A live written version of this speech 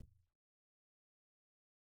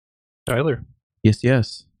Tyler, Yes,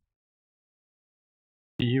 yes.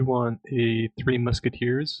 do you want a Three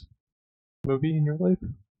Musketeers movie in your life?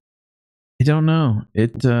 I don't know.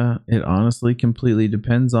 It honestly completely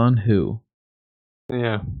depends on who.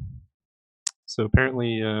 Yeah. So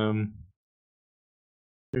apparently,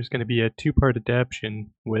 there's going to be a two-part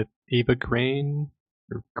adaptation with Ava Green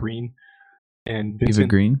or Green and Eva Vincent.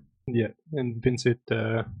 Green. Yeah, and Vincent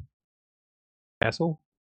Castle.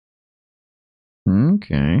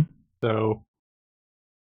 Okay. So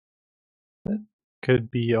that could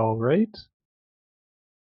be all right.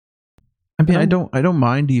 I I mean, I don't don't I don't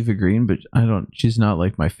mind Eva Green, but I don't she's not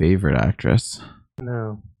like my favorite actress.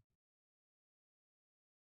 know.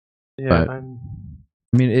 Yeah, But I'm.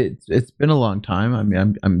 I mean, it's been a long time. I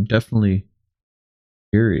mean, I'm definitely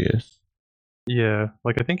curious. Yeah,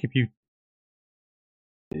 like I think if you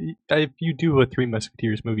do a Three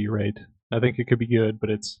Musketeers movie right, I think it could be good. But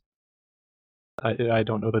I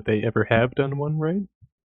don't know that they ever have done one right.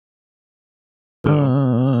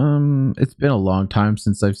 So It's been a long time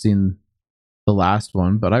since I've seen the last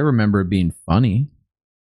one, but I remember it being funny.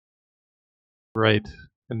 right.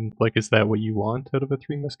 And like, is that what you want out of a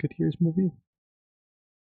Three Musketeers movie?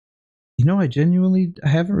 I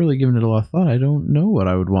haven't really given it a lot of thought. I don't know what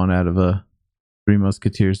I would want out of a Three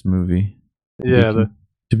Musketeers movie. To be Yeah,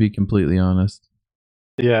 to be completely honest.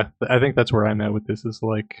 I think that's where I'm at with this. Is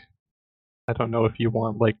like, I don't know if you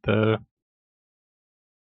want like the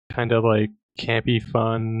kind of like campy,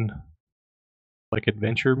 fun, like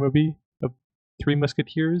adventure movie of Three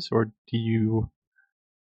Musketeers, or do you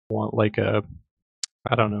want like a,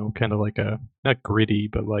 I don't know, kind of like a not gritty,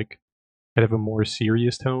 but like kind of a more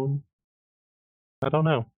serious tone? I don't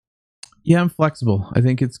know. Yeah, I'm flexible. I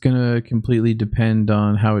think it's gonna completely depend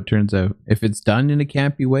on how it turns out. If it's done in a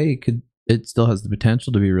campy way, it still has the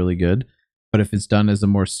potential to be really good. But if it's done as a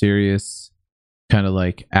more serious kind of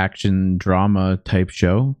like action drama type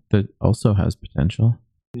show, that also has potential.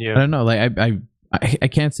 I Yeah, don't know. Like I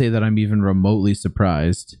can't say that I'm even remotely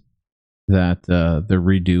surprised that they're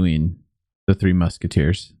redoing the Three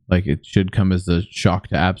Musketeers. Like it should come as a shock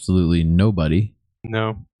to absolutely nobody.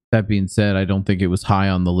 no, That being said, I don't think it was high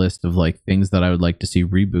on the list of like things that I would like to see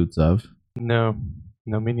reboots of. no,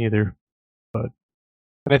 no, me neither. But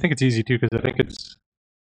and I think it's easy too because I think it's.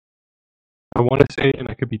 I want to say, and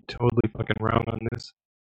I could be totally fucking wrong on this,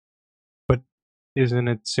 but isn't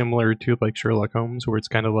it similar to like Sherlock Holmes, where it's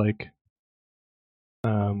kind of like,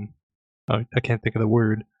 um, I can't think of the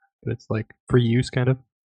word, but it's like free use kind of.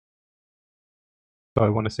 So I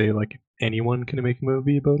want to say like anyone can make a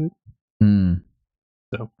movie about it. Hmm.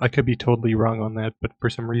 So I could be totally wrong on that, but for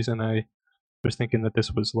some reason I was thinking that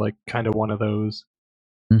this was like kind of one of those.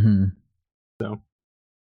 Mm-hmm. So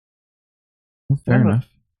Well, I fair don't know. enough.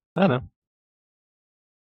 I don't know.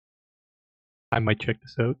 I might check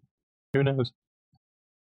this out. Who knows?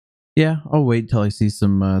 Yeah, I'll wait till I see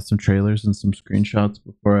some trailers and some screenshots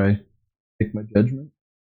before I make my judgment.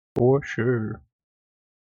 For sure.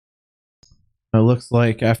 It looks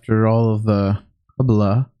like after all of the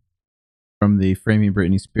blah from the Framing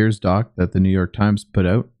Britney Spears doc that the New York Times put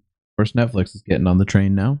out, of course Netflix is getting on the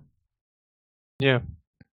train now. Yeah.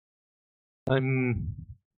 I'm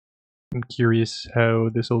I'm curious how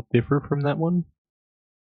this will differ from that one.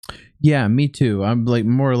 Yeah, me too. I'm like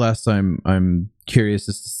more or less I'm curious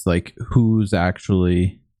as to like who's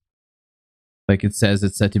actually like it says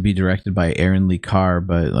it's set to be directed by Aaron Lee Carr,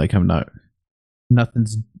 but like I'm not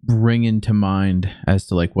nothing's bringing to mind as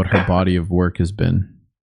to like what her body of work has been.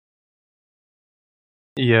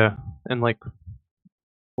 Yeah, and like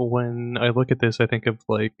when I look at this, I think of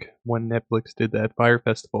like when Netflix did that Fire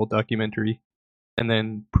Festival documentary, and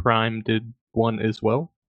then Prime did one as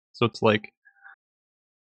well. So it's like,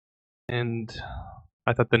 and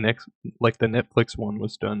I thought the next, like the Netflix one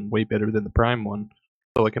was done way better than the Prime one.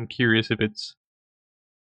 So like, I'm curious if it's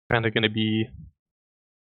kind of going to be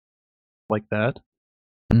like that,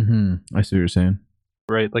 Mm-hmm. I see what you're saying.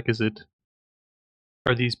 right? Like,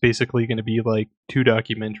 are these basically going to be like two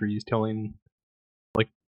documentaries telling, like,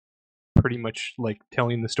 pretty much like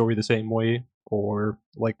telling the story the same way, or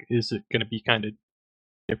like, is it going to be kind of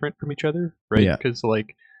different from each other, right? Yeah. Because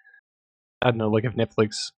like, I don't know, like if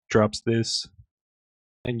Netflix drops this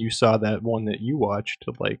and you saw that one that you watched,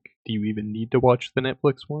 like, do you even need to watch the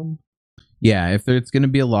Netflix one? Yeah, if it's going to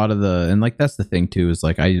be a lot of the and like that's the thing too is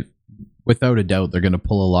like I without a doubt they're going to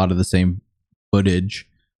pull a lot of the same footage,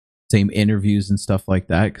 same interviews and stuff like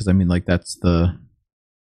that because I mean like that's the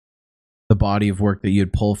body of work that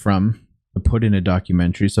you'd pull from to put in a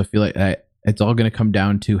documentary. So I feel like it's all going to come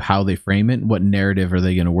down to how they frame it and what narrative are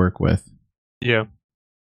they going to work with. Yeah,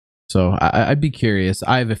 So I'd be curious.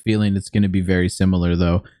 I have a feeling it's going to be very similar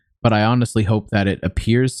though. but I honestly hope that it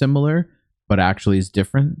appears similar, but actually is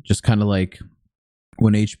different. Just kind of like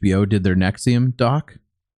when HBO did their Nexium doc,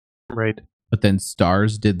 Right. but then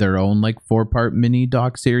Stars did their own like 4-part mini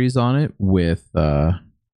doc series on it with now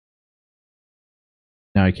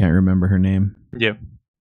I can't remember her name. Yeah.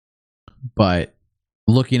 But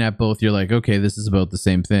looking at both, you're like, okay, this is about the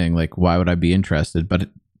same thing. Like, why would I be interested? But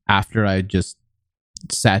after I just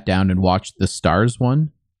sat down and watched the Stars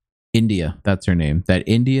one, India, that's her name, that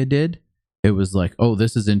India did, it was like, oh,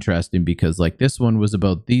 this is interesting because like this one was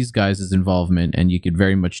about these guys' involvement, and you could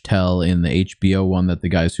very much tell in the HBO one that the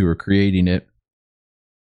guys who were creating it,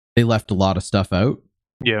 they left a lot of stuff out.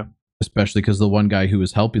 Yeah. Especially because the one guy who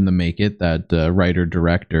was helping them make it, that writer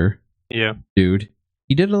director, Yeah. dude,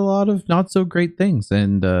 he did a lot of not so great things,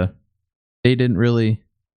 and they didn't really,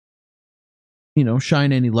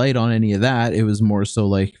 shine any light on any of that. It was more so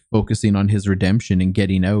like focusing on his redemption and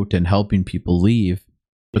getting out and helping people leave.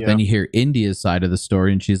 But then you hear India's side of the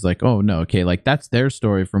story, and she's like, oh no, okay, like that's their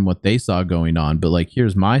story from what they saw going on, but like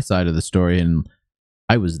here's my side of the story, and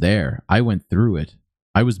I was there, I went through it,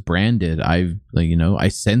 I was branded, I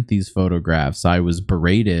sent these photographs, I was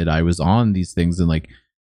berated, I was on these things, and like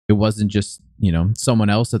it wasn't just someone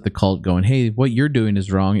else at the cult going, hey, what you're doing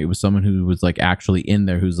is wrong. It was someone who was like actually in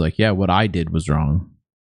there who's like, yeah, what I did was wrong.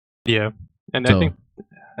 Yeah. And So-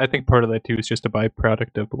 I think part of that too is just a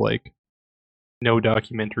byproduct of like no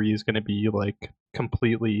documentary is going to be like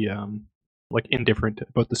completely like indifferent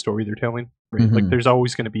about the story they're telling, right? Like Mhm. there's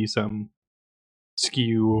always going to be some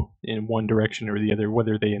skew in one direction or the other,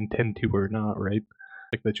 whether they intend to or not, right?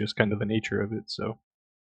 Like that's just kind of the nature of it. So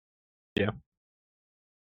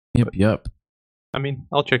Yep. I mean,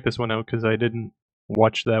 I'll check this one out because I didn't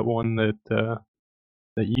watch that one that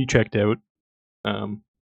you checked out, and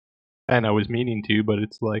I was meaning to, but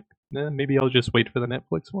it's like maybe I'll just wait for the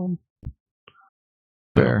Netflix one.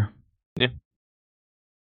 Fair.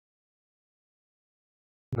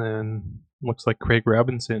 And looks like Craig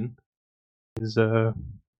Robinson is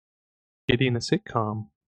getting a sitcom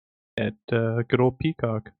at good old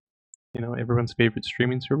Peacock. Everyone's favorite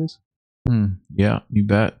streaming service. Yeah, you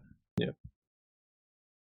bet.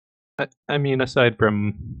 I mean, aside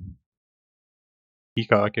from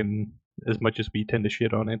Peacock, and as much as we tend to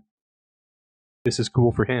shit on it, this is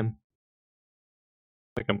cool for him.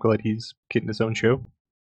 Like, I'm glad he's getting his own show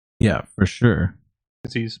Yeah, for sure.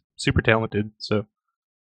 because he's super talented. So,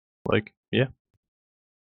 like, yeah,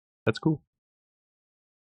 that's cool.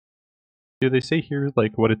 Do they say here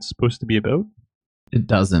like what it's supposed to be about? It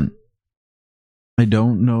doesn't. I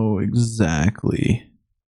don't know exactly.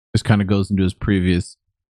 Just kind of goes into his previous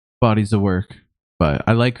bodies of work. But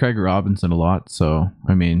I like Craig Robinson a lot, so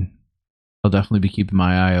I mean, I'll definitely be keeping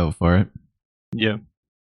my eye out for it. Yeah,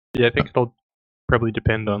 I think it'll probably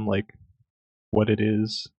depend on like what it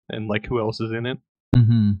is and like who else is in it.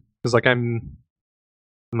 Mm-hmm. Because like I'm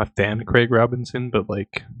a fan of Craig Robinson, but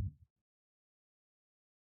like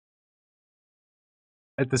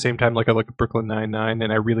at the same time, like I look at Brooklyn Nine-Nine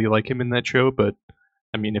and I really like him in that show. But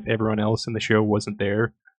I mean, if everyone else in the show wasn't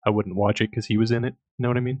there, I wouldn't watch it because he was in it. You know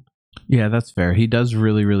what I mean? Yeah, that's fair. He does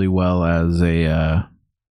really, really well as a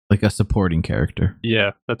like a supporting character.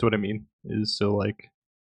 Yeah, that's what I mean. Is so like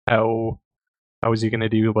how is he gonna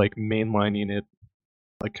do like mainlining it,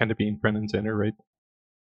 like kind of being front and center, right?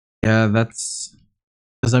 Yeah, that's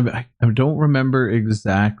because I don't remember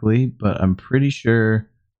exactly, but I'm pretty sure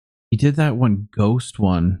he did that one Ghost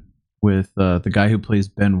one with the guy who plays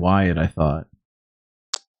Ben Wyatt, I thought,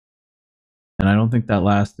 and I don't think that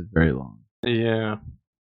lasted very long. Yeah,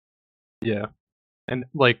 and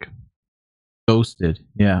like Ghosted,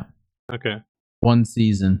 yeah, okay, one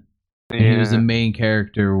season, and he was a yeah, main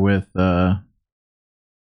character with oh,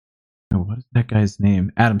 what is that guy's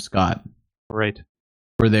name? Adam Scott, right.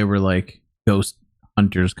 where they were like ghost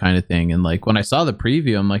hunters kind of thing. And like when I saw the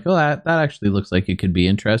preview, I'm like, oh, that actually looks like it could be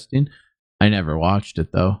interesting. I never watched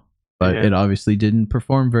it though, but Yeah. it obviously didn't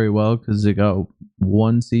perform very well because it got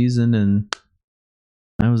one season and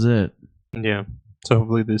that was it. Yeah. So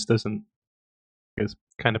hopefully this doesn't, I guess,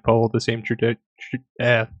 kind of follow the same trajectory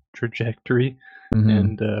Mhm.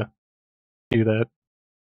 and do that.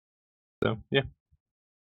 So yeah.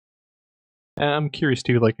 I'm curious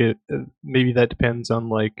too. Like it, maybe that depends on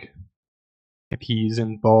like if he's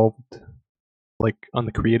involved, like on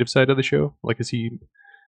the creative side of the show. Like is he,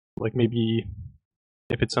 like maybe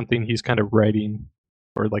if it's something he's kind of writing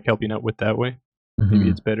or like helping out with that way, maybe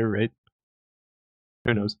Mhm. it's better, right?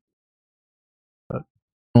 Who knows?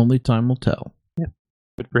 Only time will tell.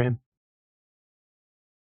 Good for him.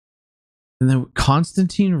 And then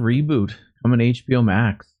Constantine reboot coming to HBO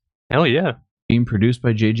Max, Hell yeah. being produced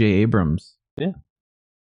by J.J. Abrams. Yeah.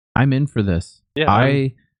 I'm in for this. Yeah,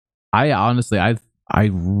 I honestly, I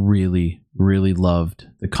really, really loved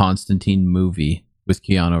the Constantine movie with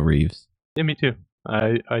Keanu Reeves. yeah, me too.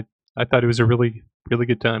 I thought it was a really really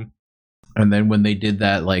good time. And then when they did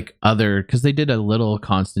that, like because they did a little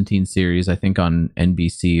Constantine series, I think on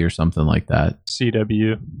NBC or something like that.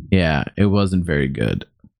 CW. Yeah, it wasn't very good.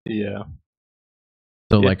 Yeah.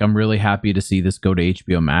 So Yeah. like, I'm really happy to see this go to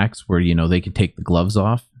HBO Max, where they can take the gloves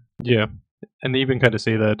off. Yeah, and they even kind of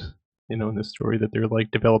say that, in this story, that they're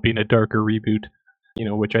like developing a darker reboot,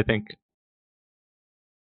 which I think,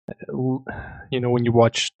 when you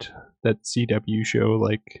watched that CW show,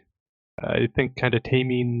 like, I think kind of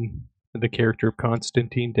taming the character of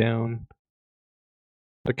Constantine down,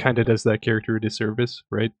 it kind of does that character a disservice,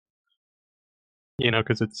 right?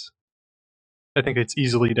 Because I think it's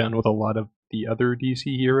easily done with a lot of the other DC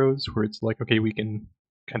heroes, where it's like, okay, we can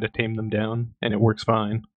kind of tame them down, and it works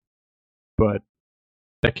fine, but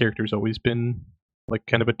that character's always been like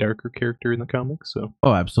kind of a darker character in the comics. So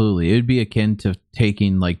Oh, absolutely. It would be akin to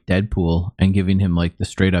taking like Deadpool and giving him like the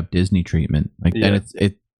straight up Disney treatment. Like then yeah,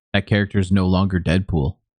 that character is no longer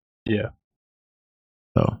Deadpool. yeah,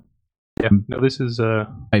 So yeah. No, this is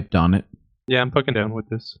hyped on it. yeah, I'm fucking down with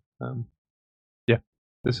this. Yeah,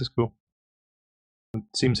 this is cool. It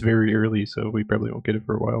seems very early, so we probably won't get it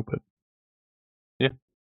for a while. But yeah,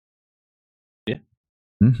 yeah.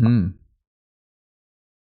 Mm-hmm.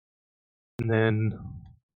 And then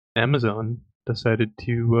Amazon decided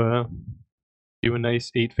to do a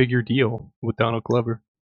nice 8-figure deal with Donald Glover.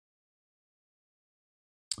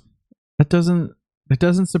 That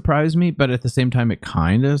doesn't surprise me, but at the same time, it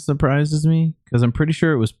kind of surprises me because I'm pretty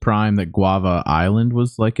sure it was Prime that Guava Island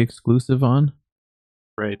was like exclusive on,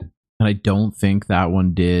 Right, and I don't think that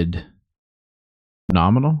one did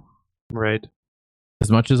phenomenal. right. As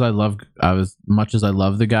much as I love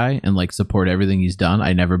the guy and like support everything he's done,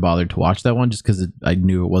 I never bothered to watch that one just because I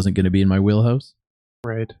knew it wasn't going to be in my wheelhouse.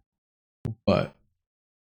 Right. But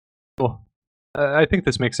Well, I think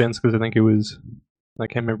this makes sense because I think it was, I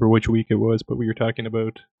can't remember which week it was, but we were talking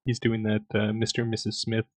about he's doing that Mr. and Mrs.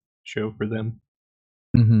 Smith show for them.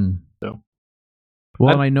 mm-hmm. So,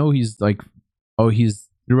 Well, and I know he's like, he's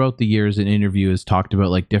throughout the years in interviews talked about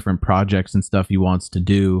like different projects and stuff he wants to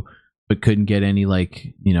do, but couldn't get any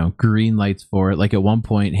like, green lights for it. Like at one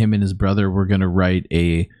point, him and his brother were going to write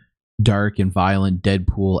a dark and violent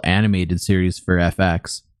Deadpool animated series for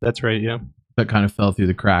FX. that's right, yeah. That kind of fell through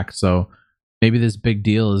the cracks. So maybe this big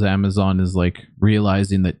deal is Amazon is like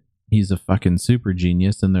realizing that he's a fucking super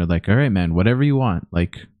genius, and they're like, all right, man, whatever you want.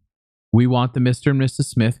 Like, we want the Mr. and Mrs.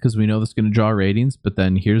 Smith because we know that's going to draw ratings, but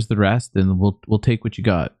then here's the rest, and we'll take what you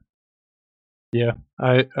got. Yeah,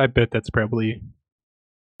 I bet that's probably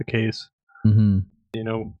the case. Mm-hmm.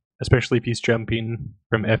 Especially if he's jumping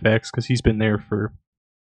from FX because he's been there for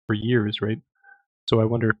years, right? So I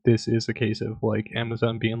wonder if this is a case of like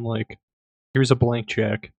Amazon being like, here's a blank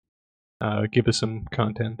check, give us some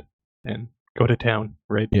content and go to town,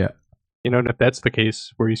 right? Yeah. And if that's the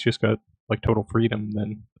case where he's just got like total freedom,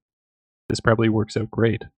 then this probably works out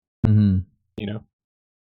great. Mm-hmm.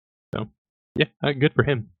 So yeah, good for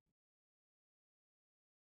him.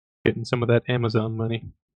 Getting some of that Amazon money.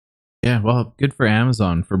 Yeah, well, good for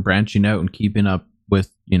Amazon for branching out and keeping up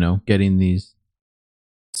with, getting these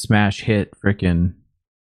smash hit freaking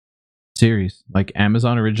series. Like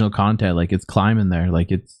Amazon original content, like it's climbing there. Like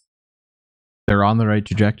they're on the right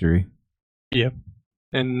trajectory. Yeah.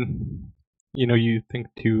 And you think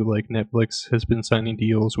too, like Netflix has been signing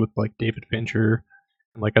deals with like David Fincher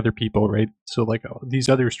and like other people, right? So like these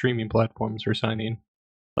other streaming platforms are signing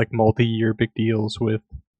like multi-year big deals with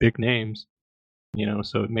big names,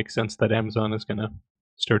 so it makes sense that Amazon is gonna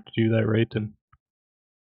start to do that, right? And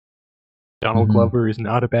Donald Glover is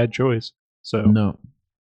not a bad choice. So no.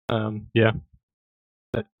 Yeah,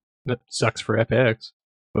 that sucks for FX,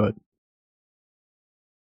 but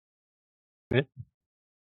yeah,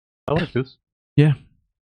 I like this. Yeah.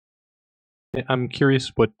 I'm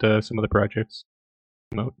curious what some of the projects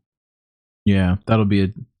come out. Yeah, that'll be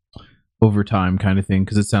a overtime kind of thing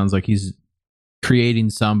because it sounds like he's creating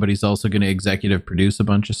some, but he's also going to executive produce a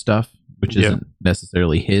bunch of stuff, which isn't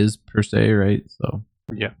necessarily his per se, right? So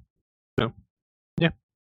yeah,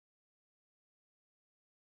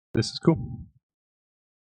 this is cool.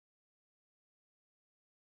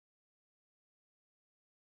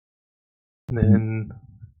 And then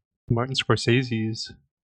Martin Scorsese's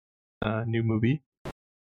new movie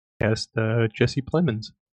cast Jesse Plemons.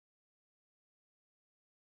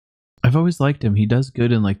 I've always liked him. He does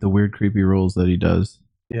good in like the weird, creepy roles that he does.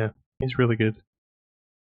 Yeah, he's really good.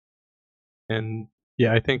 And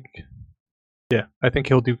yeah, I think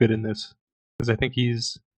he'll do good in this because I think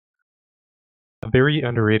he's A very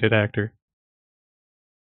underrated actor.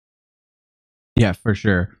 Yeah, for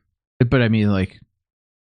sure. But I mean, like,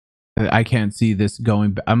 I can't see this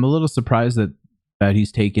going. I'm a little surprised that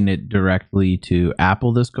he's taken it directly to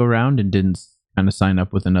Apple this go round and didn't kind of sign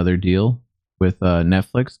up with another deal with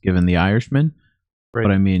Netflix, given The Irishman. Right.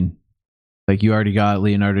 But I mean, like, you already got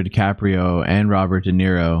Leonardo DiCaprio and Robert De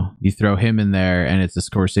Niro. You throw him in there, and it's a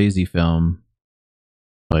Scorsese film.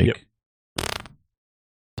 Like,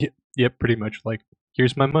 Yep, pretty much like,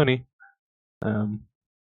 here's my money.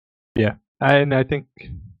 Yeah. And I think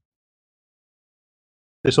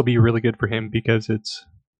this will be really good for him because it's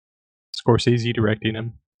Scorsese directing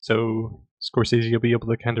him. So Scorsese will be able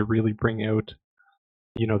to kind of really bring out,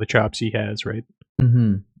 the chops he has, right?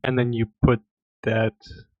 mm-hmm. And then you put that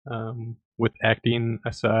with acting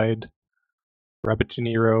aside, Robert De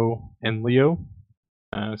Niro and Leo.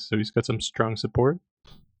 So he's got some strong support.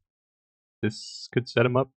 This could set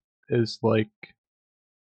him up as like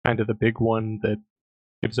kind of the big one that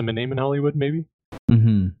gives him a name in Hollywood, maybe.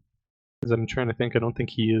 Mm-hmm. Because I'm trying to think, I don't think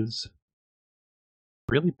he has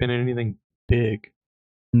really been in anything big.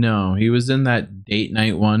 No, he was in that date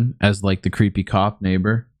night one as like the creepy cop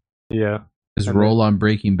neighbor. Yeah. His And role then- on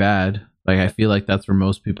Breaking Bad. Like, I feel like that's where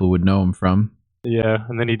most people would know him from. Yeah,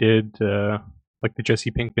 and then he did like the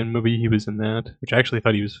Jesse Pinkman movie. He was in that, which I actually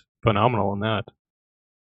thought he was phenomenal in that.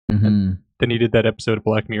 Mm-hmm. Then he did that episode of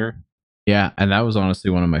Black Mirror. Yeah, and that was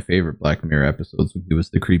honestly one of my favorite Black Mirror episodes. He was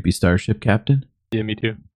the creepy starship captain. Yeah, me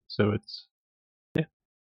too. So it's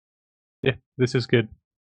yeah, this is good.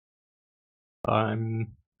 I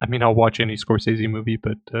mean, I'll watch any Scorsese movie,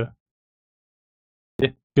 but yeah,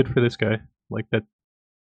 good for this guy. Like that.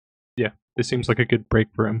 Yeah, this seems like a good break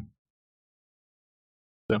for him.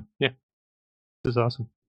 So yeah, this is awesome.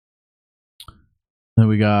 Then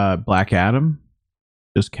we got Black Adam.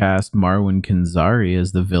 Just cast Marwan Kenzari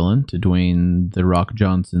as the villain to Dwayne The Rock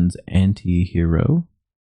Johnson's anti-hero.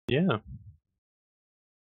 Yeah,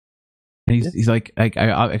 And he's like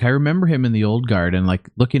I remember him in The Old Guard, and like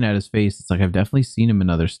looking at his face, it's like I've definitely seen him in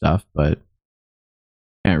other stuff, but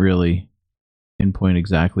can't really pinpoint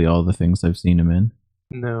exactly all the things I've seen him in.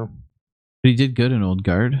 no, But he did good in Old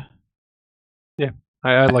Guard.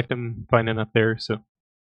 I liked him fine enough there. So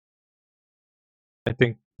I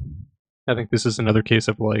think this is another case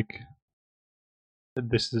of like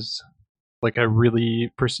this is like a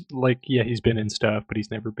really like yeah, he's been in stuff, but he's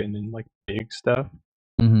never been in like big stuff.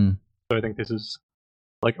 Mm-hmm. So I think this is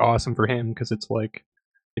like awesome for him because it's like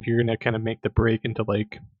if you're gonna kind of make the break into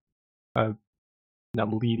like a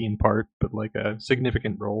not leading part, but like a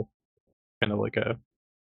significant role, kind of like a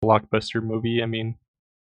blockbuster movie. I mean,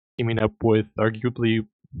 teaming up with arguably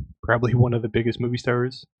probably one of the biggest movie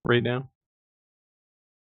stars right now.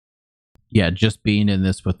 Yeah, just being in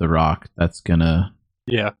this with The Rock, that's gonna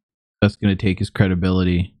Yeah, take his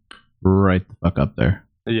credibility right the fuck up there.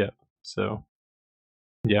 yeah. So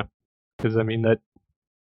yeah, because I mean that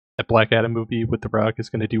Black Adam movie with The Rock is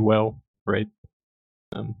going to do well, right?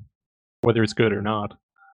 Whether it's good or not,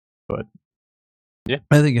 but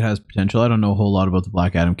I think it has potential. I don't know a whole lot about the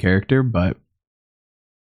Black Adam character, but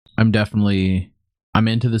I'm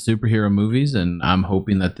into the superhero movies, and I'm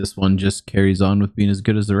hoping that this one just carries on with being as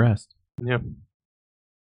good as the rest. yeah.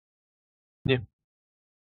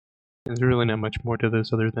 There's really not much more to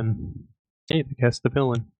this other than hey, they cast the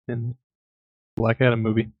villain in Black Adam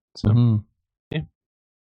movie. So Mhm.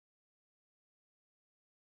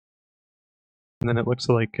 and then it looks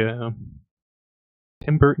like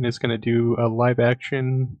Tim Burton is going to do a live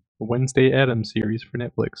action Wednesday Addams series for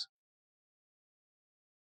Netflix.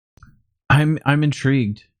 I'm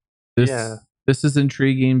intrigued. Yeah. This is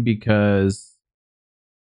intriguing because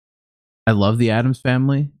I love the Addams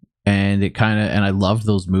Family, and I loved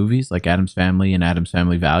those movies like Addams Family and Addams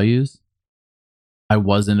Family Values. I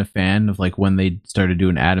wasn't a fan of like when they started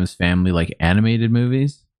doing Addams Family like animated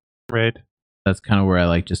movies. Right. That's kind of where I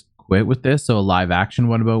like just quit with this. So a live action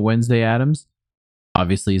one about Wednesday Addams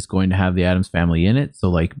obviously is going to have the Addams Family in it. So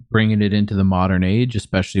like bringing it into the modern age,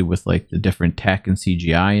 especially with like the different tech and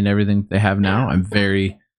CGI and everything they have now, I'm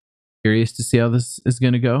very curious to see how this is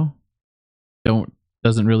going to go.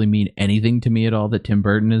 Doesn't really mean anything to me at all that Tim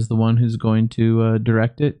Burton is the one who's going to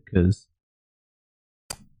direct it, because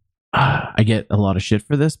I get a lot of shit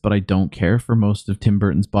for this, but I don't care for most of Tim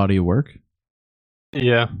Burton's body of work.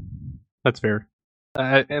 Yeah, that's fair.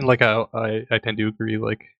 And like I tend to agree.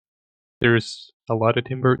 Like there's a lot of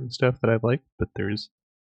Tim Burton stuff that I like, but there's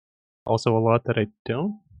also a lot that I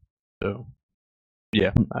don't. So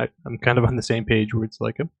yeah, I'm kind of on the same page where it's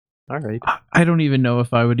like, all right. I don't even know if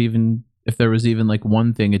if there was even like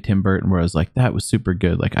one thing at Tim Burton where I was like, that was super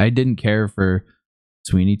good. Like I didn't care for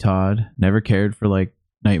Sweeney Todd. Never cared for like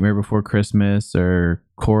Nightmare Before Christmas or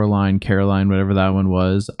Coraline, Caroline, whatever that one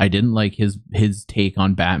was. I didn't like his take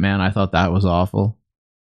on Batman. I thought that was awful.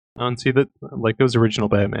 And see that, like, those original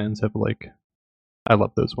Batmans have, like, I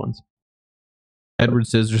love those ones. Edward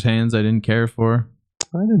Scissorhands, I didn't care for.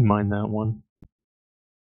 I didn't mind that one.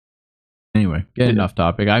 Anyway, getting off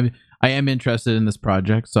topic. I am interested in this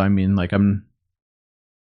project, so I mean, like, I'm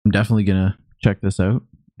definitely gonna check this out.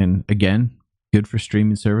 And again, good for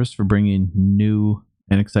streaming service for bringing new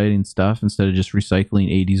and exciting stuff instead of just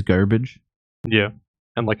recycling 80s garbage. Yeah,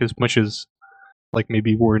 and like as much as like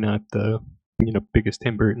maybe we're not the biggest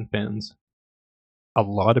Tim Burton fans, a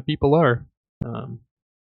lot of people are.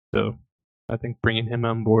 So I think bringing him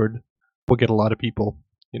on board will get a lot of people,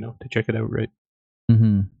 to check it out, right?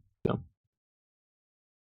 Mm-hmm. So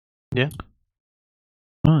yeah.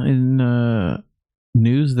 Well, in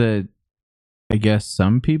news that I guess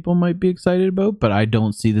some people might be excited about, but I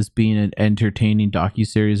don't see this being an entertaining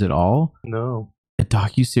docuseries at all. No. A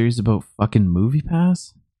docuseries about fucking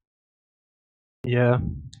MoviePass? Yeah.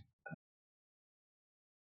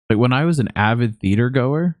 Like when I was an avid theater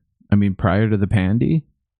goer, I mean prior to the pandy,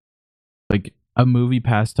 like a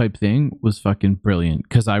MoviePass type thing was fucking brilliant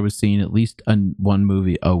because I was seeing at least one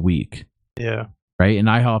movie a week. Yeah. Right? And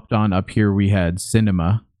I hopped on up here, we had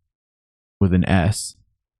Cinema with an S.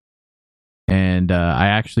 And I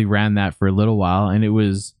actually ran that for a little while, and it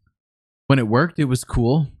was, when it worked, it was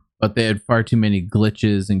cool, but they had far too many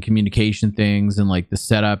glitches and communication things, and like the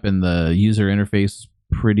setup and the user interface was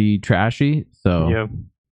pretty trashy. So yeah.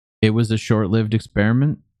 It was a short-lived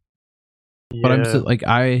experiment. Yeah. But I'm so, like,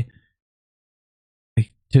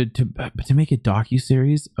 to make a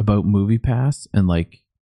docuseries about MoviePass and like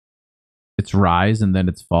its rise and then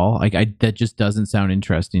its fall, like that just doesn't sound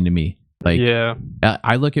interesting to me. Like, yeah.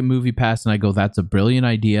 I look at MoviePass and I go, that's a brilliant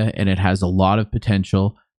idea and it has a lot of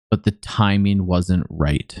potential, but the timing wasn't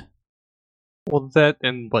right. Well, that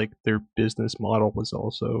and like their business model was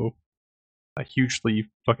also hugely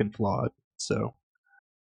fucking flawed. So,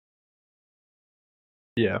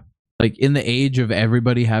 yeah. Like in the age of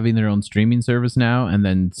everybody having their own streaming service now, and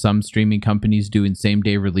then some streaming companies doing same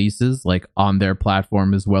day releases like on their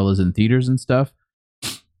platform as well as in theaters and stuff,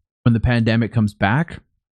 when the pandemic comes back,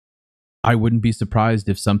 I wouldn't be surprised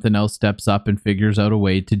if something else steps up and figures out a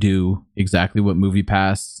way to do exactly what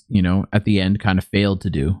MoviePass, at the end kind of failed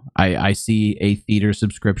to do. I see a theater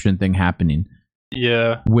subscription thing happening.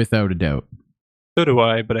 Yeah. Without a doubt. So do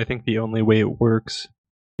I, but I think the only way it works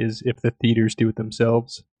is if the theaters do it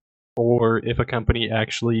themselves, or if a company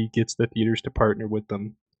actually gets the theaters to partner with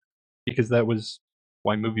them. Because that was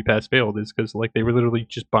why MoviePass failed, is because like they were literally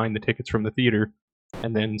just buying the tickets from the theater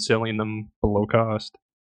and then selling them below cost.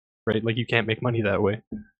 Right, like you can't make money that way.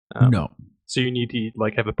 No. So you need to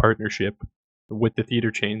like have a partnership with the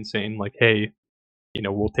theater chain, saying like, "Hey,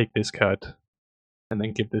 we'll take this cut, and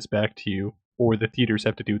then give this back to you," or the theaters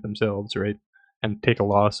have to do it themselves, right, and take a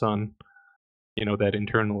loss on, that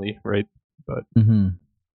internally, right? But so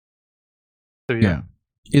yeah.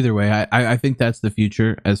 Either way, I think that's the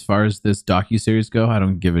future as far as this docuseries go. I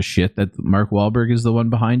don't give a shit that Mark Wahlberg is the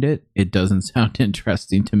one behind it. It doesn't sound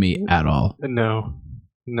interesting to me at all.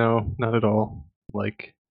 No, not at all.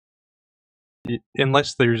 Like,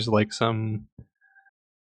 unless there's like some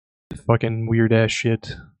fucking weird ass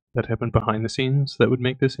shit that happened behind the scenes that would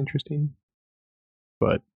make this interesting.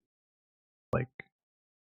 But, like,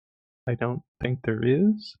 I don't think there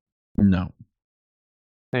is. No.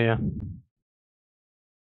 Yeah.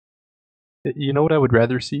 You know what I would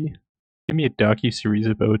rather see? Give me a docuseries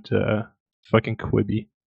about fucking Quibi.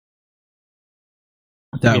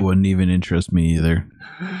 That wouldn't even interest me either.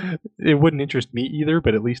 It wouldn't interest me either,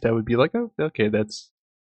 but at least I would be like, oh, okay,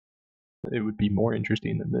 it would be more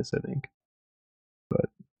interesting than this, I think. But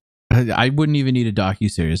I wouldn't even need a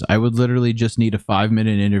docuseries. I would literally just need a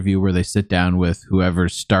 5-minute interview where they sit down with whoever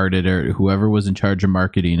started or whoever was in charge of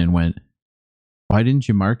marketing and went, why didn't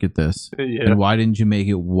you market this? yeah. And why didn't you make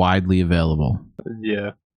it widely available?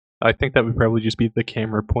 Yeah. I think that would probably just be the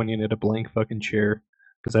camera pointing at a blank fucking chair,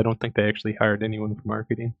 because I don't think they actually hired anyone for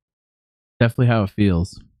marketing. Definitely how it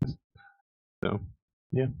feels. So,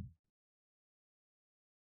 yeah.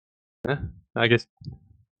 I guess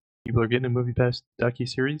people are getting a MoviePass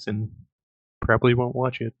docuseries and probably won't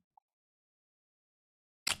watch it.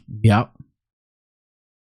 Yep.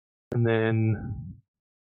 And then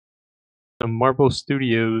Marvel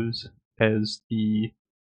Studios has the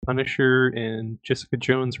Punisher and Jessica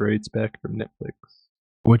Jones rights back from Netflix,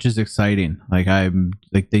 which is exciting. Like I'm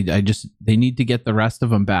like they need to get the rest of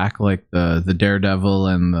them back, like the Daredevil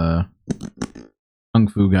and the Kung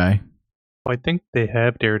Fu guy. Well, I think they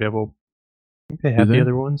have Daredevil think they have they? the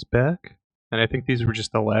other ones back, and I think these were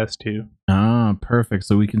just the last two. Ah, perfect.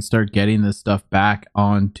 So we can start getting this stuff back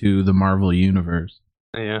onto the Marvel universe.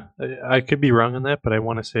 Yeah, I could be wrong on that, but I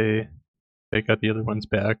want to say they got the other ones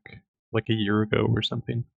back like a year ago or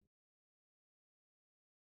something.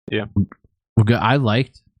 Yeah. I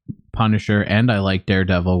liked Punisher and I liked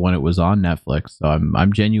Daredevil when it was on Netflix. So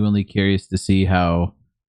I'm genuinely curious to see how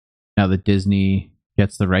now that Disney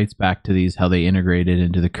gets the rights back to these, how they integrate it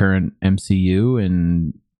into the current MCU,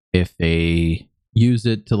 and if they use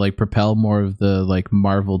it to like propel more of the like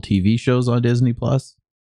Marvel TV shows on Disney Plus.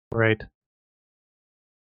 Right.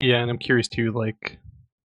 Yeah, and I'm curious too, like,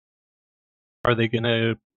 are they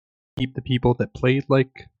gonna keep the people that played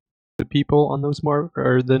like the people on those or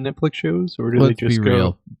the Netflix shows, or do Let's they just be go?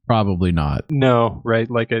 real, probably not. No, right?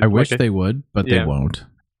 Like I wish they would, but they won't.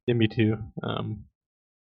 Yeah, me too.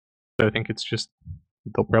 So I think it's just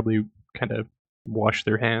they'll probably kind of wash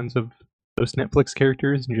their hands of those Netflix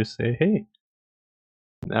characters and just say, "Hey,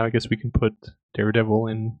 now I guess we can put Daredevil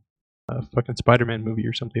in a fucking Spider-Man movie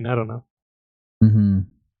or something." I don't know. Mm-hmm.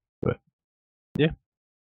 But yeah.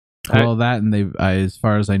 Well, that and as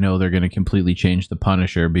far as I know, they're going to completely change the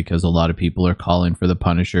Punisher because a lot of people are calling for the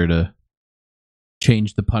Punisher to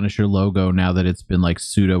change the Punisher logo now that it's been like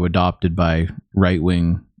pseudo adopted by right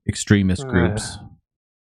wing extremist groups.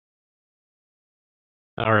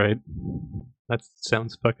 All right, that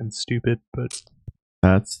sounds fucking stupid, but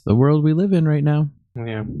that's the world we live in right now.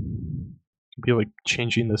 Yeah, it'd be like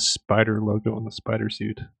changing the spider logo on the spider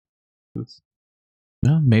suit.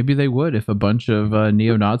 Well, maybe they would if a bunch of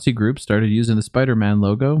neo-Nazi groups started using the Spider-Man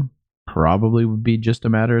logo. Probably would be just a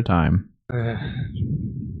matter of time.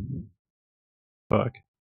 Fuck.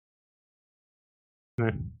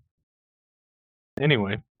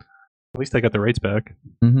 Anyway, at least I got the rights back.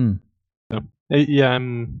 Mm-hmm. So, yeah,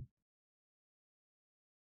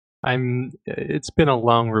 it's been a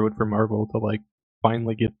long road for Marvel to like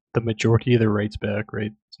finally get the majority of their rights back,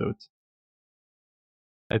 right? So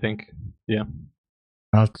I think, yeah.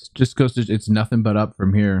 It just goes to, it's nothing but up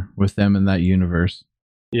from here with them in that universe.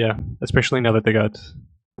 Yeah, especially now that they got,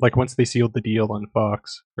 like, once they sealed the deal on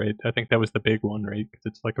Fox, right? I think that was the big one, right? Because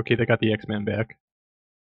it's like, okay, they got the X-Men back,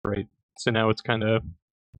 right? So now it's kind of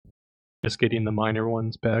just getting the minor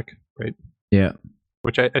ones back, right? Yeah.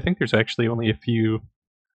 Which I think there's actually only a few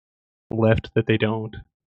left that they don't.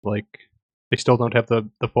 Like, they still don't have the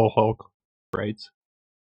full Hulk rights.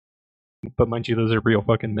 But mind you, those are real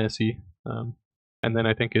fucking messy. And then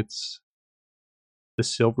I think it's the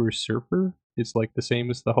Silver Surfer is like the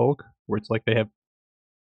same as the Hulk, where it's like they have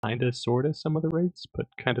kinda sorta some of the rights, but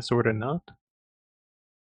kinda sorta not.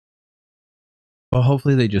 Well,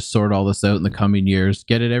 hopefully they just sort all this out in the coming years,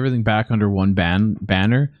 get everything back under one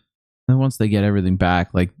banner, and once they get everything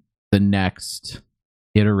back, like the next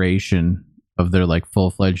iteration of their like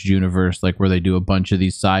full-fledged universe, like where they do a bunch of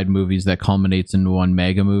these side movies that culminates into one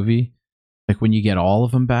mega movie, like when you get all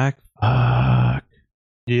of them back, fuck.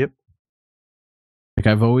 Yep. Like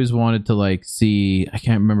I've always wanted to like see, I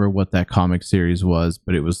can't remember what that comic series was,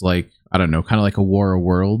 but it was like, I don't know, kind of like a War of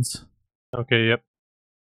Worlds. Okay, yep.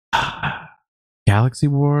 Galaxy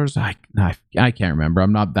Wars? I can't remember.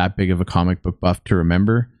 I'm not that big of a comic book buff to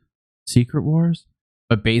remember. Secret Wars?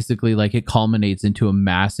 But basically, like, it culminates into a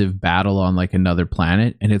massive battle on like another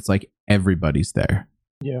planet, and it's like everybody's there.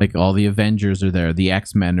 Yeah. Like all the Avengers are there, the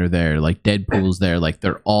X-Men are there, like Deadpool's there, like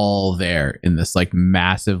they're all there in this like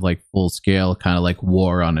massive, like full scale kind of like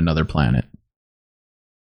war on another planet.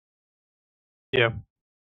 Yeah.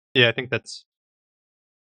 Yeah, I think that's,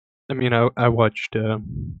 I mean, I watched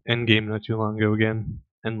Endgame not too long ago again,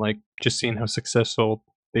 and like just seeing how successful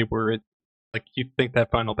they were at, like, you'd think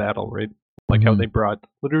that final battle, right? Like how they brought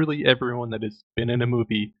literally everyone that has been in a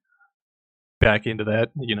movie back into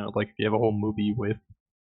that, you know, like if you have a whole movie with,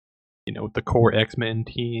 you know, the core X-Men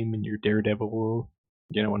team and your Daredevil,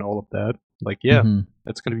 you know, and all of that. Like, yeah,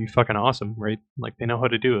 that's going to be fucking awesome, right? Like, they know how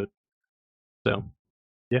to do it. So,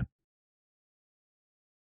 yeah.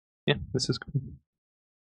 Yeah, this is cool.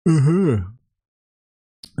 And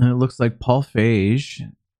it looks like Paul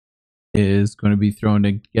Feige is going to be throwing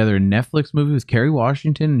together a Netflix movie with Kerry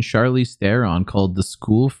Washington and Charlize Theron called The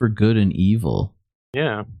School for Good and Evil.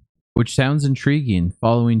 Yeah. Which sounds intriguing,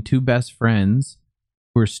 following two best friends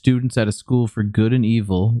who are students at a school for good and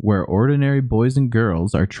evil where ordinary boys and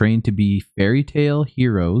girls are trained to be fairy tale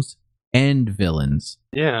heroes and villains.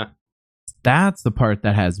 Yeah. That's the part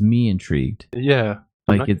that has me intrigued. Yeah.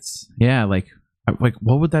 Like like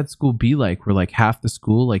what would that school be like? Where like half the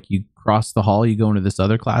school, like you cross the hall, you go into this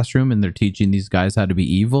other classroom and they're teaching these guys how to be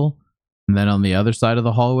evil. And then on the other side of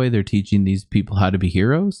the hallway, they're teaching these people how to be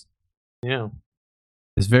heroes. Yeah.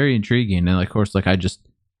 It's very intriguing, and of course, like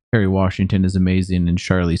Kerry Washington is amazing, and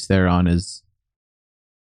Charlize Theron is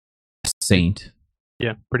a saint.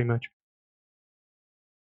 Yeah, pretty much.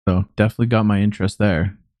 So definitely got my interest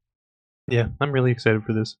there. Yeah, I'm really excited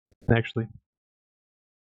for this. Actually,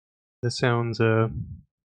 this sounds really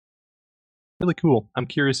cool. I'm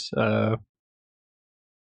curious, like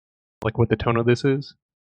what the tone of this is.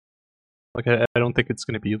 Like, I don't think it's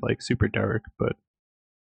gonna be like super dark, but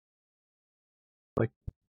like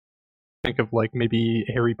think of like maybe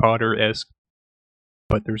Harry Potter esque,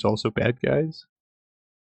 but there's also bad guys.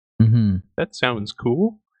 Mm-hmm. That sounds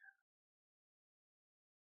cool.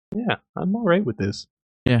 Yeah, I'm all right with this.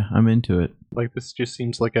 Yeah, I'm into it. Like, this just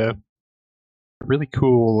seems like a really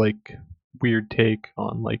cool, like, weird take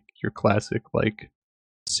on like your classic like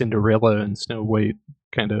Cinderella and Snow White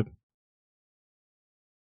kind of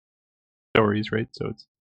stories, right? So it's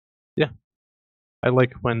yeah, I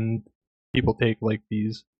like when people take like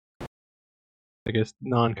these, I guess,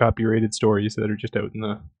 non-copyrighted stories that are just out in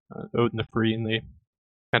the free, and they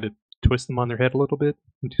kind of twist them on their head a little bit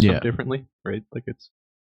and do Yeah. something differently, right? Like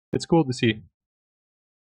it's cool to see.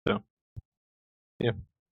 So yeah,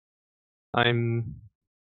 I'm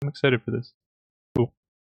excited for this. Cool.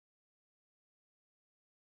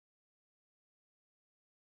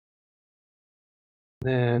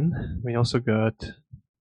 Then we also got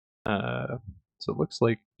so it looks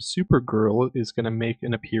like Supergirl is gonna make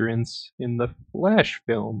an appearance in the Flash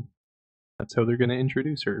film. That's how they're gonna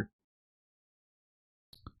introduce her.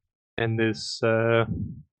 And this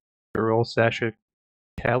girl, Sasha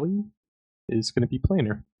Cally, is gonna be playing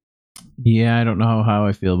her. Yeah, I don't know how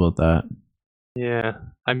I feel about that. Yeah,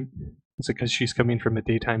 is it because she's coming from a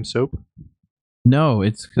daytime soap? No,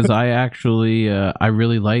 it's because I actually I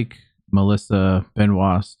really like Melissa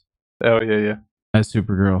Benoist Oh yeah, as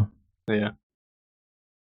Supergirl. yeah.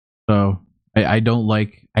 So I don't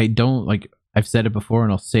like I've said it before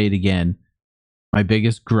and I'll say it again. My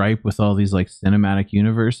biggest gripe with all these like cinematic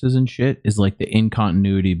universes and shit is like the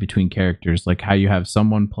incontinuity between characters, like how you have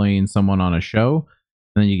someone playing someone on a show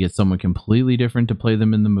and then you get someone completely different to play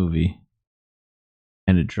them in the movie.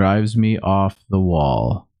 And it drives me off the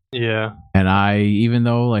wall. Yeah. And even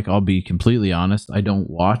though, like, I'll be completely honest, I don't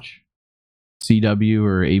watch CW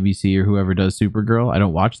or ABC or whoever does Supergirl. I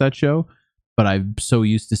don't watch that show, but I'm so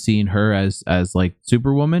used to seeing her as like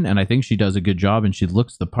Superwoman, and I think she does a good job, and she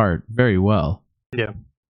looks the part very well. Yeah.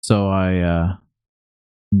 So I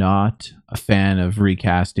not a fan of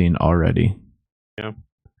recasting already. Yeah.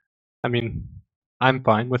 I mean, I'm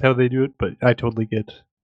fine with how they do it, but I totally get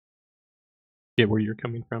where you're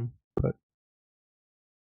coming from. But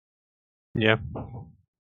yeah.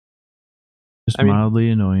 Just I mean, mildly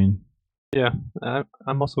annoying. Yeah,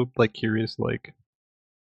 I'm also like curious, like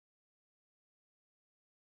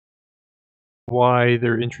why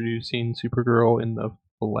they're introducing Supergirl in the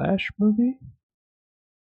Flash movie.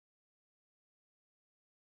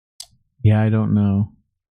 Yeah, I don't know.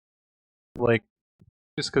 Like,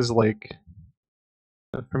 just because like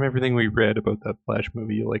from everything we read about that Flash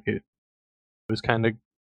movie, like it was kind of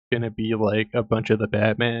gonna be like a bunch of the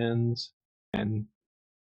Batmans and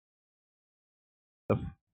a,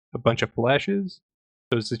 a bunch of Flashes.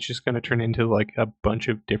 So is it just gonna turn into like a bunch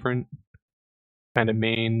of different kind of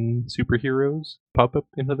main superheroes pop up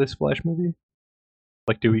into this Flash movie?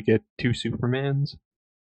 Like, do we get two Supermans?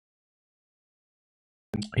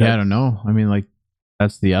 Yeah, I don't know. I mean, like,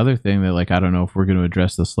 that's the other thing that, like, I don't know if we're going to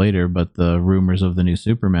address this later, but the rumors of the new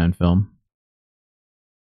Superman film.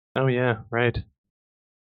 Oh yeah, right.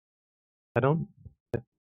 I don't.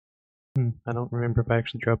 I don't remember if I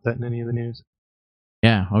actually dropped that in any of the news.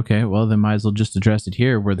 Yeah, okay. Well, then might as well just address it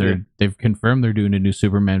here, where they've confirmed they're doing a new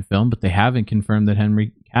Superman film, but they haven't confirmed that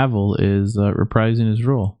Henry Cavill is reprising his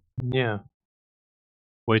role. Yeah.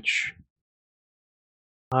 Which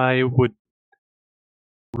I would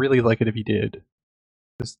really like it if he did.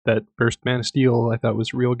 Because that first Man of Steel I thought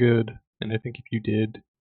was real good, and I think if you did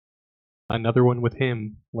another one with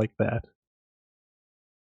him like that,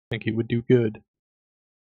 I think he would do good.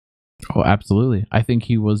 Oh, absolutely. I think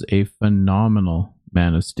he was a phenomenal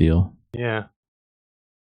Man of Steel. Yeah.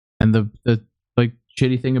 And the like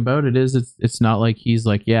shitty thing about it is it's not like he's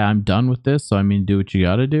like, yeah, I'm done with this, so I mean do what you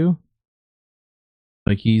gotta do.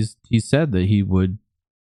 Like he said that he would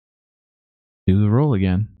do the role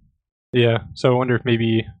again. Yeah. So I wonder if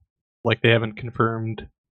maybe like they haven't confirmed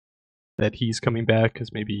that he's coming back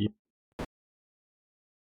because maybe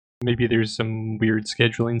there's some weird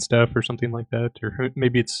scheduling stuff or something like that, or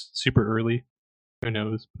maybe it's super early. Who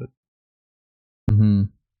knows?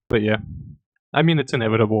 But yeah, I mean it's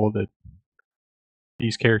inevitable that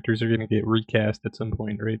these characters are going to get recast at some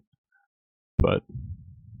point, right? But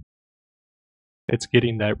It's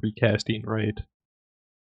getting that recasting right.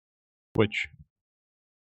 Which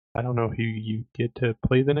I don't know who you get to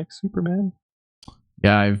play the next Superman.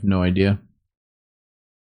 Yeah, I have no idea.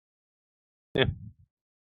 Yeah.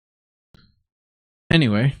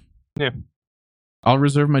 Anyway. Yeah. I'll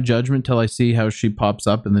reserve my judgment till I see how she pops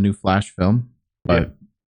up in the new Flash film. But, Yeah.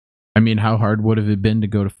 I mean, how hard would have it been to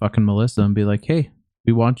go to fucking Melissa and be like, hey,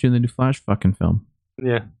 we want you in the new Flash fucking film?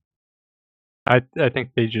 Yeah. I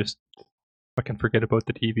think they just fucking forget about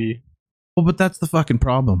the TV. Well, but that's the fucking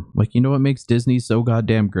problem. Like, you know what makes Disney so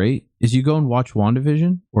goddamn great? Is you go and watch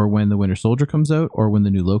WandaVision, or when The Winter Soldier comes out, or when the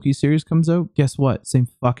new Loki series comes out, guess what? Same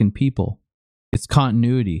fucking people. It's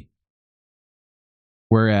continuity.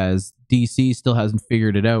 Whereas DC still hasn't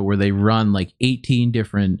figured it out, where they run like 18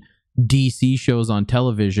 different DC shows on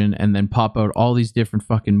television and then pop out all these different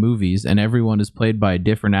fucking movies, and everyone is played by a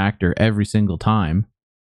different actor every single time.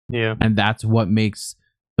 Yeah. And that's what makes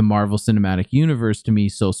the Marvel Cinematic Universe to me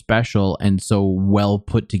so special and so well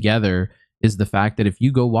put together, is the fact that if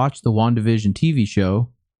you go watch the WandaVision TV show,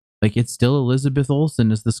 like, it's still Elizabeth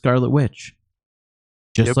Olsen as the Scarlet Witch.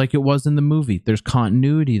 Just like it was in the movie. There's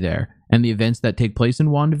continuity there. And the events that take place in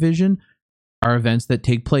WandaVision are events that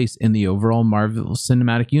take place in the overall Marvel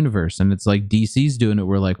Cinematic Universe. And it's like DC's doing it.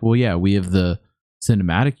 We're like, well, yeah, we have the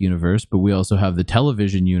cinematic universe, but we also have the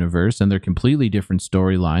television universe, and they're completely different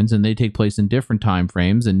storylines, and they take place in different time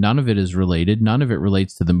frames, and none of it is related. None of it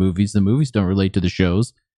relates to the movies. The movies don't relate to the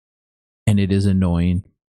shows. And it is annoying,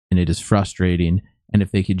 and it is frustrating. And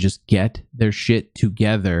if they could just get their shit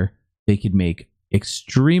together, they could make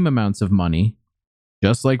extreme amounts of money,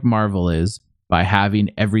 just like Marvel is, by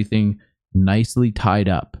having everything nicely tied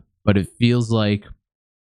up. But it feels like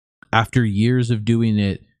after years of doing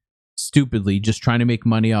it stupidly, just trying to make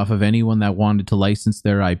money off of anyone that wanted to license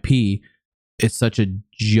their IP, it's such a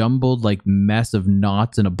jumbled like mess of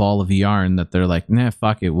knots in a ball of yarn that they're like, nah,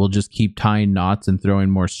 fuck it, we'll just keep tying knots and throwing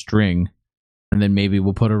more string, and then maybe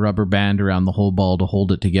we'll put a rubber band around the whole ball to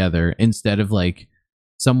hold it together, instead of like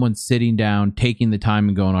someone sitting down, taking the time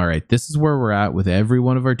and going, all right, this is where we're at with every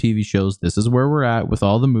one of our TV shows, this is where we're at with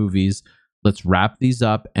all the movies, let's wrap these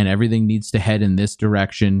up, and everything needs to head in this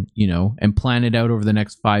direction, you know, and plan it out over the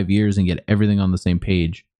next 5 years and get everything on the same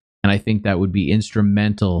page. And I think that would be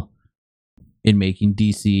instrumental in making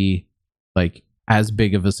DC like as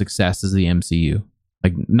big of a success as the MCU.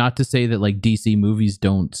 Like, not to say that like DC movies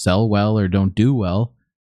don't sell well or don't do well,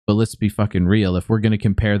 but let's be fucking real. If we're going to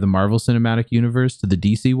compare the Marvel Cinematic Universe to the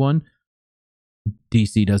DC one,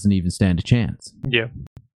 DC doesn't even stand a chance. Yeah.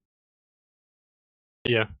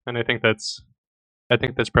 Yeah, and I think that's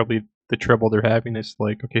probably the trouble they're having, is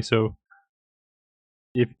like, okay, so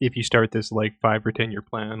if you start this like 5 or 10 year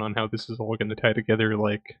plan on how this is all going to tie together,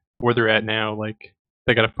 like where they're at now, like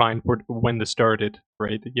they got to find when to start it,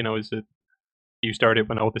 right? You know, is it you start it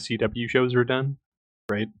when all the CW shows are done,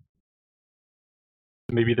 right?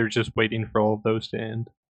 Maybe they're just waiting for all of those to end.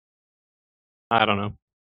 I don't know.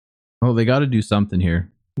 Well, they got to do something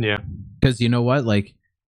here. Yeah. Because you know what? Like,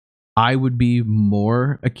 I would be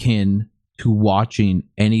more akin to watching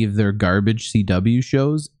any of their garbage CW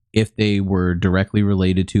shows if they were directly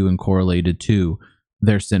related to and correlated to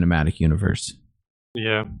their cinematic universe.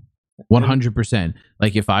 Yeah. 100%.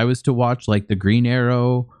 Like, if I was to watch like the Green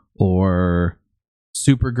Arrow or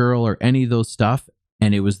Supergirl or any of those stuff,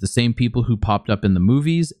 and it was the same people who popped up in the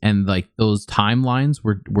movies, and like those timelines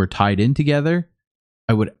were tied in together,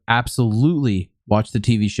 I would absolutely watch the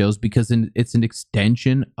TV shows, because it's an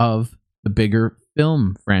extension of the bigger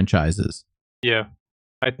film franchises. Yeah.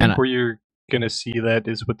 I think where you're going to see that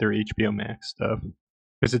is with their HBO Max stuff.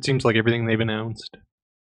 Because it seems like everything they've announced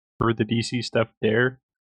for the DC stuff there,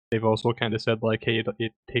 they've also kind of said like, hey,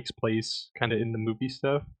 it takes place kind of in the movie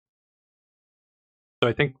stuff. So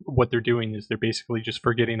I think what they're doing is they're basically just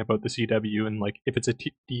forgetting about the CW, and like if it's a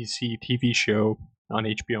DC TV show on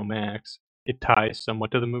HBO Max, it ties somewhat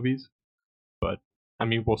to the movies. But I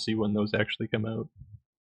mean, we'll see when those actually come out.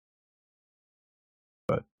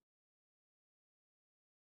 But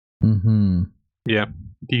yeah,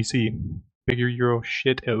 DC, figure your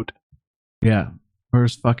shit out. Yeah, or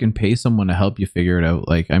just fucking pay someone to help you figure it out.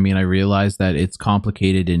 Like, I mean, I realize that it's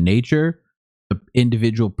complicated in nature. The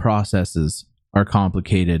individual processes are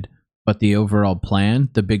complicated, but the overall plan,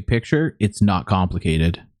 the big picture, it's not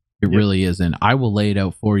complicated. It really isn't. I will lay it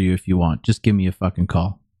out for you if you want. Just give me a fucking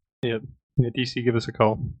call. Yeah, DC, give us a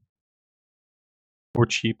call. We're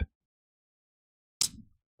cheap.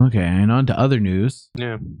 Okay, and on to other news.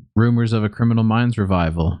 Yeah. Rumors of a Criminal Minds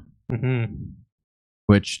revival.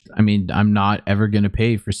 Which, I mean, I'm not ever going to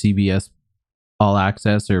pay for CBS All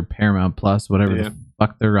Access or Paramount Plus, whatever the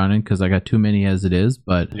fuck they're running, because I got too many as it is.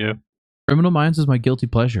 But Criminal Minds was my guilty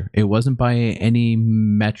pleasure. It wasn't by any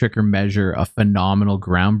metric or measure a phenomenal,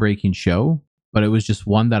 groundbreaking show, but it was just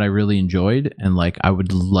one that I really enjoyed, and like I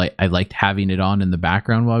liked having it on in the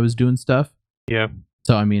background while I was doing stuff. Yeah.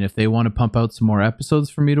 So I mean, if they want to pump out some more episodes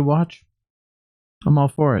for me to watch, I'm all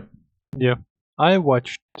for it. Yeah. I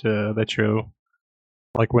watched that show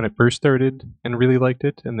like when it first started and really liked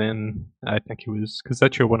it, and then I think it was because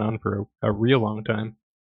that show went on for a real long time.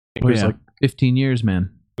 I think it was like 15 years,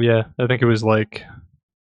 man. Yeah, I think it was like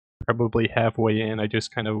probably halfway in. I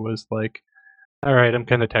just kind of was like, all right, I'm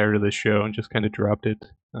kind of tired of this show, and just kind of dropped it.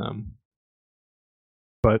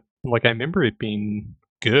 But like I remember it being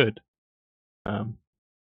good. Yeah,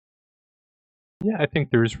 I think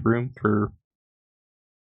there's room for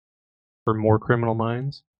more Criminal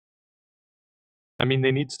Minds. I mean,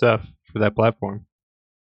 they need stuff for that platform,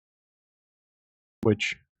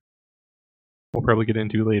 which we'll probably get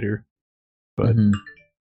into later. But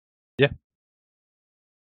yeah,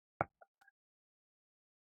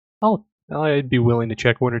 I'd be willing to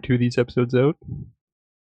check one or two of these episodes out.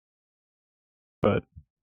 But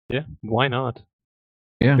yeah, why not?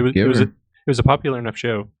 Yeah, it was a popular enough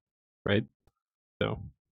show, right? So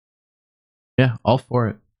yeah, all for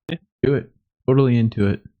it. Yeah. Do it. Totally into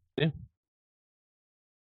it. Yeah.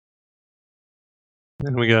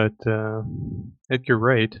 Then we got Edgar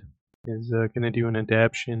Wright is going to do an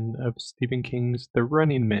adaptation of Stephen King's The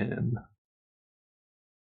Running Man.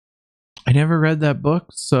 I never read that book,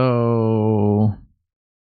 so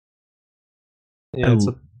yeah, it's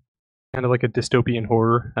kind of like a dystopian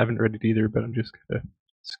horror. I haven't read it either, but I'm just kind of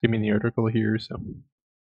skimming the article here. So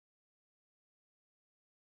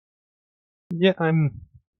yeah, I'm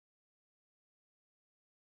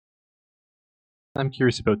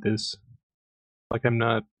curious about this. Like, I'm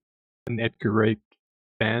not an Edgar Wright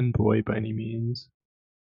fanboy by any means.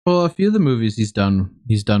 Well, a few of the movies he's done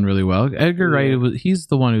really well. Edgar Wright, he's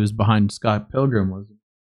the one who was behind Scott Pilgrim, wasn't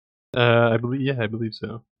he? I believe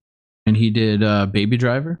so. And he did Baby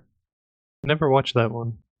Driver. Never watched that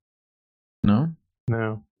one. No.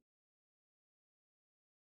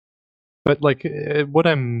 But like, what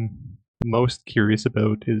I'm most curious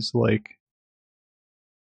about is like,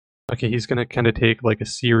 okay, he's gonna kind of take like a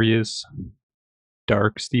serious,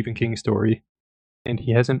 dark Stephen King story, and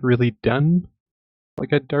he hasn't really done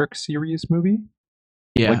like a dark, serious movie.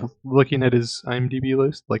 Yeah. Like, looking at his IMDb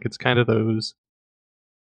list, like it's kind of those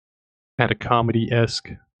kind of comedy-esque.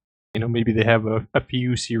 You know, maybe they have a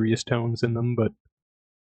few serious tones in them, but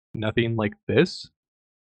nothing like this.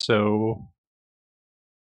 So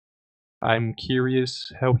I'm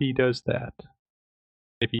curious how he does that.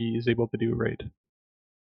 If he is able to do it right.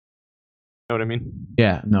 Know what I mean?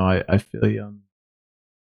 Yeah, no, I feel you.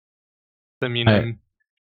 I mean,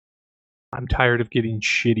 I'm tired of getting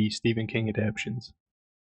shitty Stephen King adaptations.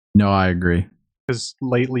 No, I agree. Because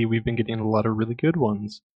lately we've been getting a lot of really good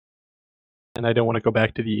ones. And I don't want to go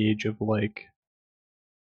back to the age of like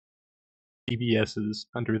CBS's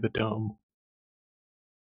Under the Dome.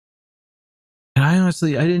 And I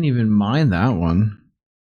didn't even mind that one.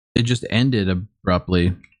 It just ended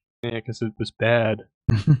abruptly. Yeah, because it was bad.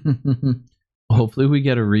 Hopefully we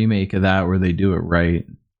get a remake of that where they do it right.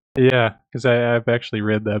 Yeah, because I've actually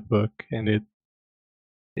read that book, and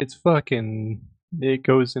it's fucking, it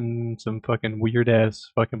goes in some fucking weird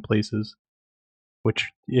ass fucking places,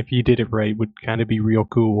 which if he did it right would kind of be real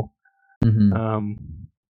cool. But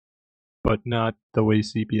not the way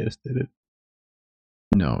CBS did it.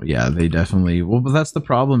 No, yeah, they definitely. Well, but that's the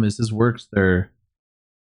problem. Is his works they're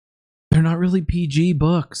not really PG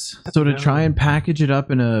books. So to try and package it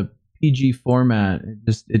up in a PG format,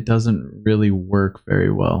 it doesn't really work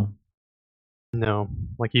very well. No,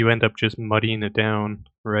 like you end up just muddying it down,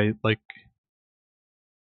 right? Like,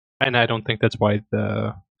 and I don't think that's why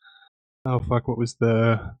what was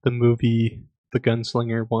the movie, the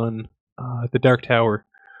gunslinger one, The Dark Tower.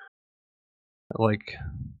 Like,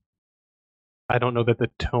 I don't know that the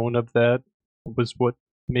tone of that was what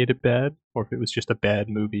made it bad, or if it was just a bad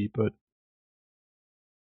movie, but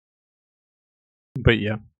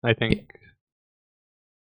yeah, I think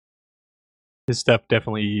his stuff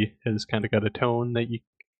definitely has kind of got a tone that you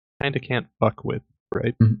kind of can't fuck with,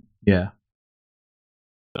 right? Yeah.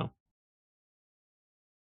 So,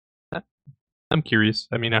 I'm curious.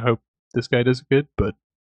 I mean, I hope this guy does good, but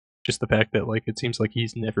just the fact that like it seems like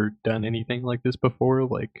he's never done anything like this before,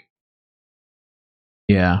 like,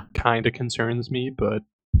 yeah, kind of concerns me. But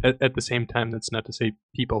at the same time, that's not to say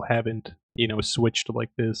people haven't, switched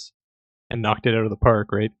like this and knocked it out of the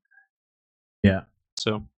park, right? Yeah.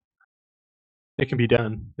 So it can be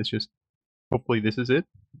done. It's just hopefully this is it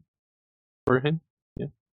for him. Yeah.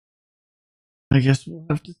 I guess we'll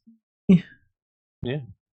have to. Yeah.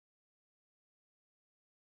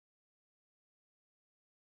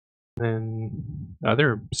 Then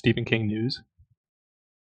other Stephen King news.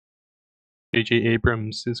 J.J.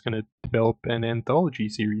 Abrams is going to develop an anthology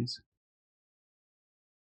series.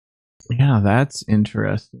 Yeah, that's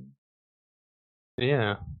interesting.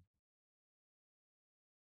 Yeah.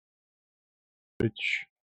 Which,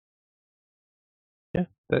 yeah,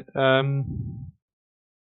 that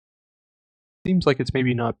seems like it's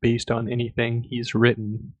maybe not based on anything he's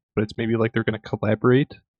written, but it's maybe like they're going to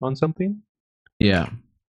collaborate on something. Yeah.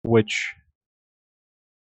 Which,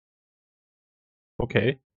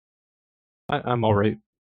 okay, I'm all right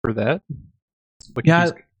for that. Like if Yeah.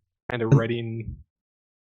 he's kind of writing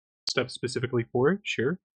stuff specifically for it,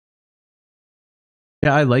 sure.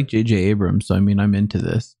 Yeah, I like J.J. Abrams, so I mean, I'm into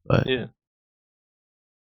this, but Yeah.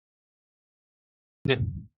 Yeah.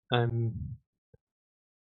 I'm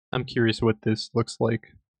curious what this looks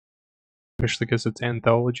like, especially because it's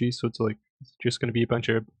anthology, so it's like it's just going to be a bunch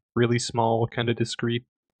of really small, kind of discrete,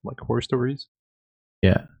 like horror stories,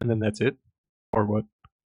 yeah. and then that's it, or what?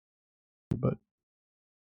 But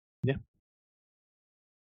yeah,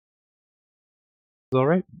 it's all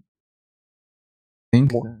right. I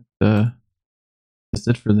think More, that's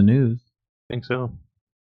it for the news. I think so.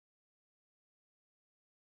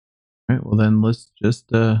 All right, well then let's just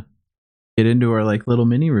get into our like little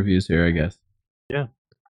mini reviews here, I guess. Yeah,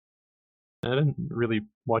 I didn't really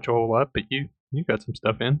watch a whole lot, but you got some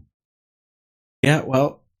stuff in. Yeah,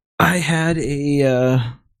 well, I had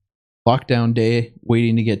a lockdown day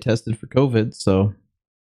waiting to get tested for COVID, so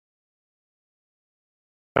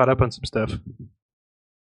Caught up on some stuff.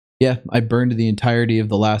 yeah, I burned the entirety of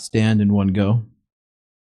The Last Stand in one go.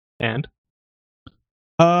 And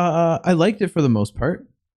I liked it for the most part.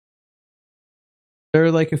 There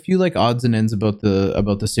are like a few like odds and ends about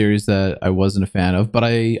the series that I wasn't a fan of, but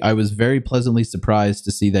I was very pleasantly surprised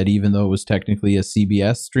to see that even though it was technically a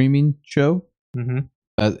CBS streaming show, mm-hmm.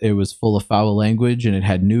 it was full of foul language and it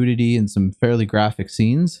had nudity and some fairly graphic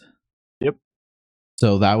scenes. Yep.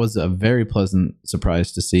 So that was a very pleasant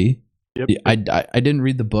surprise to see. Yep. I didn't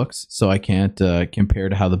read the books, so I can't compare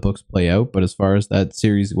to how the books play out. But as far as that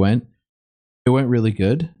series went, it went really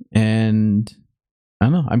good. And I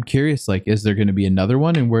don't know. I'm curious. Like, is there going to be another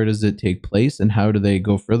one, and where does it take place, and how do they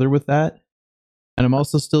go further with that? And I'm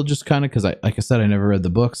also still just kind of because like I said, I never read the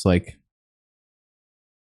books. Like,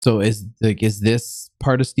 so is this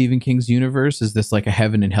part of Stephen King's universe? Is this like a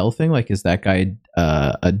heaven and hell thing? Like, is that guy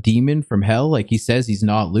a demon from hell? Like he says he's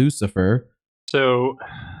not Lucifer. So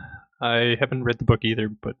I haven't read the book either,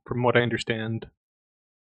 but from what I understand,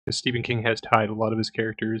 because Stephen King has tied a lot of his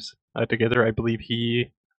characters together, I believe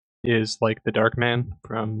he is like the Dark Man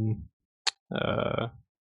from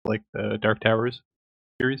like the Dark Towers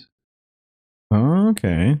series.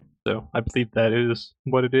 Okay. So I believe that is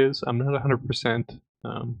what it is. I'm not 100%.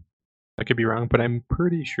 I could be wrong, but I'm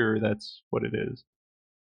pretty sure that's what it is.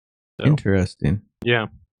 So, Interesting. yeah.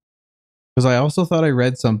 Because I also thought I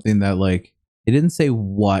read something that like it didn't say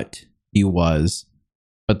what he was,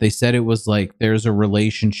 but they said it was like there's a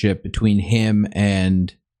relationship between him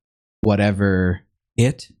and whatever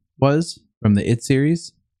it was from the It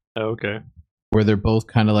series, Okay. where they're both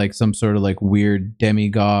kind of like some sort of like weird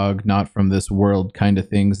demigod, not from this world kind of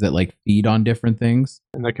things that like feed on different things.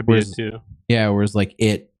 And that could be Whereas, it too. yeah, whereas like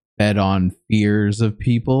it fed on fears of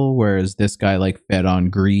people, whereas this guy like fed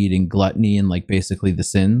on greed and gluttony and like basically the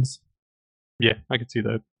sins. Yeah, I could see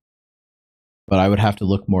that. But I would have to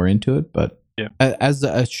look more into it. But yeah, as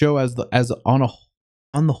a show, as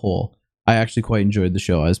on the whole, I actually quite enjoyed the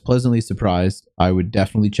show. I was pleasantly surprised. I would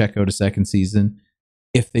definitely check out a second season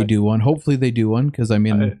if they do one. Hopefully they do one because I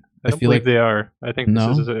mean I don't feel believe like they are. I think no?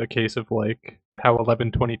 this is a case of like how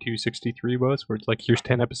 11/22/63 was, where it's like here's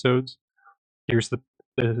 10 episodes, here's the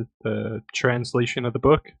translation of the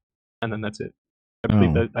book, and then that's it.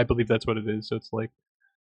 I believe that's what it is. So it's like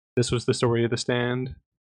this was the story of the Stand.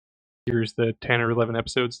 Here's the 10 or 11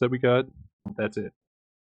 episodes that we got. That's it.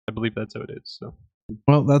 I believe that's how it is. So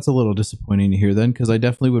Well, that's a little disappointing to hear then, because I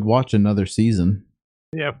definitely would watch another season.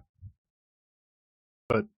 yeah,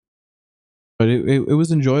 but it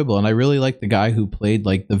was enjoyable, and I really liked the guy who played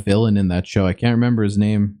like the villain in that show. I can't remember his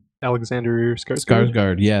name. Alexander Skarsgård.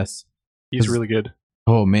 Skarsgård, yes. He's really good.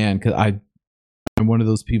 Oh man, because I'm one of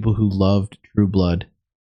those people who loved True Blood,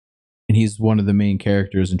 and he's one of the main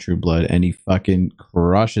characters in True Blood, and he fucking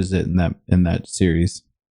crushes it in that series.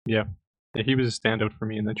 Yeah, he was a standout for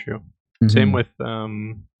me in that show. Mm-hmm. Same with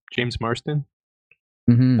James Marsden.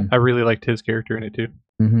 Mm-hmm. I really liked his character in it too.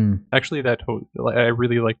 Mm-hmm. Actually, I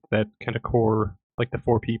really liked that kind of core, like the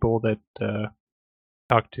four people that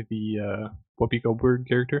talk to the Whoopi Goldberg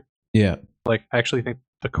character. Yeah. Like, I actually think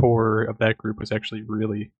the core of that group was actually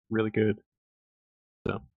really, really good.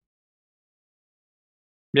 So,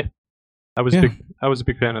 yeah, I was Yeah. big. I was a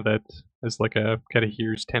big fan of that. As like a kind of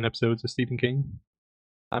here's 10 episodes of Stephen King.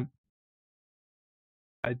 I'm.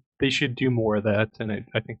 They should do more of that, and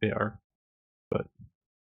I think they are. But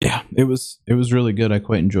Yeah, it was really good. I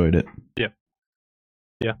quite enjoyed it.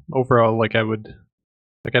 yeah, overall, like I would,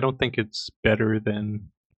 like I don't think it's better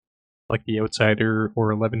than like The Outsider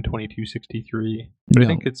or 11/22/63, but I No.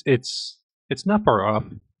 think it's not far off.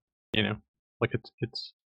 You know, like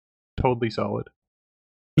it's totally solid.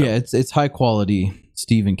 So, Yeah, it's high quality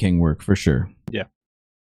Stephen King work for sure. yeah.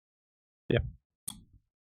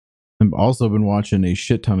 I've also been watching a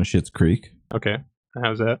shit ton of Schitt's Creek. Okay,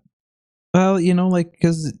 how's that? Well, like,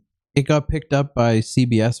 because it got picked up by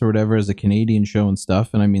CBS or whatever as a Canadian show and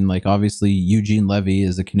stuff. And I mean, like, obviously, Eugene Levy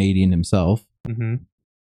is a Canadian himself. Mm-hmm.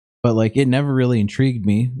 But, like, it never really intrigued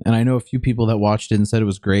me. And I know a few people that watched it and said it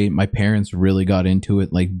was great. My parents really got into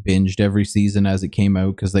it, like, binged every season as it came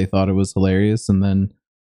out because they thought it was hilarious. And then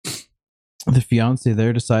the fiance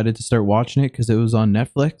there decided to start watching it because it was on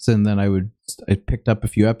Netflix. And then I picked up a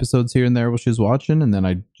few episodes here and there while she was watching. And then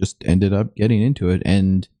I just ended up getting into it.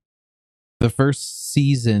 And the first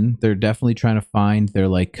season, they're definitely trying to find their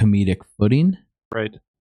like comedic footing, Right.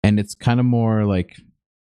 and it's kind of more like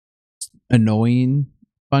annoying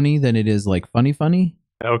funny than it is like funny.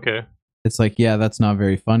 Okay. It's like, yeah, that's not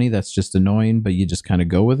very funny, that's just annoying, but you just kind of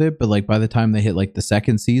go with it. But like by the time they hit like the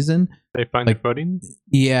second season, They find like, their footing.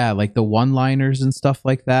 yeah, like the one-liners and stuff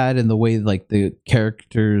like that, and the way like the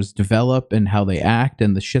characters develop and how they act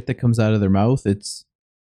and the shit that comes out of their mouth, it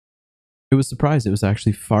was surprised. It was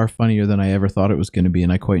actually far funnier than I ever thought it was going to be,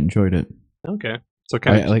 and I quite enjoyed it. Okay. So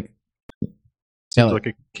kind of Like, seems like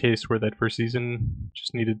a case where that first season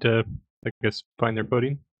just needed to, I guess, find their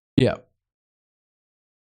footing. yeah,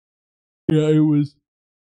 it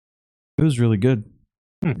was really good.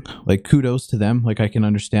 Like, kudos to them. Like, I can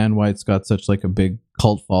understand why it's got such like a big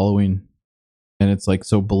cult following, and it's like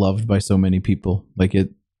so beloved by so many people. Like,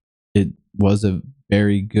 it was a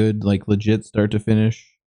very good, like, legit start to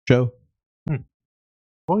finish show. I've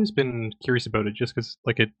always been curious about it just because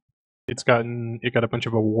like it got a bunch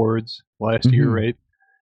of awards last year, Mhm. right?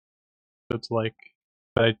 So it's like,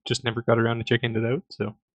 but I just never got around to checking it out.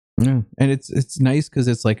 So Yeah, and it's nice because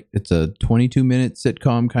it's like it's a 22-minute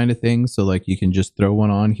sitcom kind of thing. So like you can just throw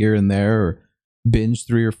one on here and there, or binge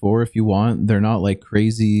 3 or 4 if you want. They're not like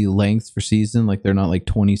crazy lengths for season. Like they're not like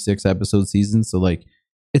 26 episode seasons. So like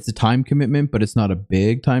it's a time commitment, but it's not a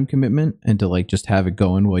big time commitment. And to like just have it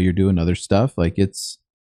going while you're doing other stuff, like it's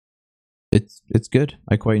good.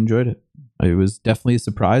 I quite enjoyed it. It was definitely a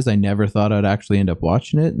surprise. I never thought I'd actually end up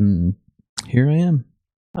watching it, and here I am.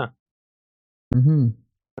 Huh. Mm-hmm.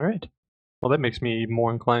 all right, well that makes me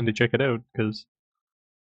more inclined to check it out because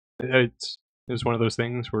it's one of those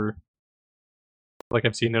things where like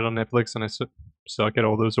I've seen it on Netflix and I saw it get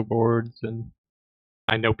all those awards and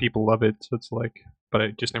I know people love it, so it's like, but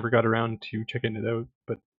I just never got around to checking it out.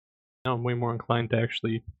 But now I'm way more inclined to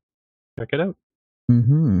actually check it out.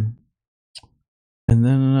 Mm-hmm. And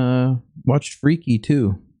then watched Freaky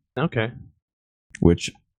too, Okay. which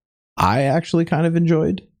I actually kind of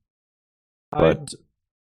enjoyed. I've But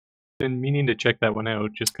been meaning to check that one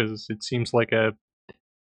out just because it seems like a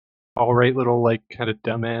alright little like kind of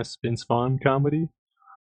dumbass Vince Vaughn comedy.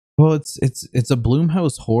 well, it's a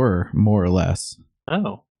Blumhouse horror more or less.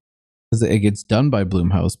 Oh. Because it gets done by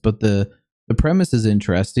Blumhouse, but the premise is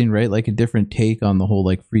interesting, right? Like a different take on the whole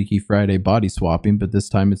like Freaky Friday body swapping, but this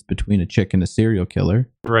time it's between a chick and a serial killer.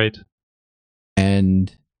 Right.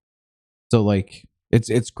 And so like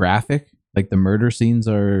it's graphic. Like the murder scenes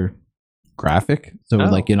are graphic. So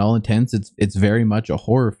like in all intents, it's very much a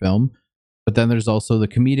horror film. But then there's also the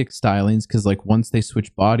comedic stylings because like once they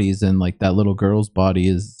switch bodies and like that little girl's body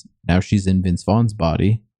is now she's in Vince Vaughn's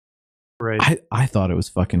body. Right. I thought it was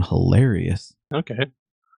fucking hilarious. Okay.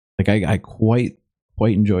 Like I quite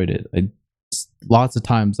enjoyed it. Lots of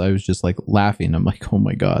times I was just like laughing. I'm like, oh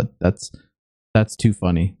my god, that's too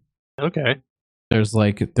funny. Okay.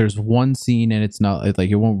 There's one scene and it's not like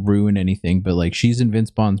it won't ruin anything, but like she's in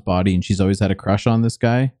Vince Vaughn's body and she's always had a crush on this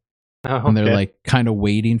guy. Oh, And they're okay. like kind of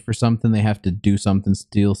waiting for something. They have to do something,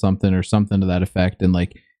 steal something or something to that effect. And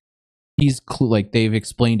like he's like they've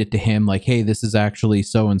explained it to him like, hey, this is actually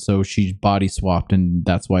so and so. She's body swapped and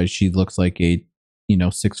that's why she looks like a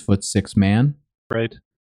 6'6" man. Right.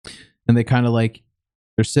 And they kind of like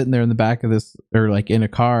they're sitting there in the back of this or like in a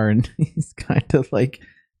car and he's kind of like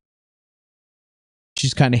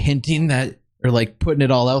she's kind of hinting that or like putting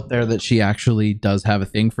it all out there that she actually does have a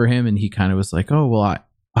thing for him, and he kind of was like, oh well,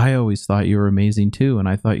 I always thought you were amazing too, and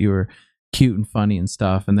I thought you were cute and funny and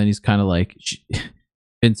stuff. And then he's kind of like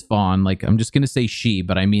Vince Vaughn, like I'm just gonna say she,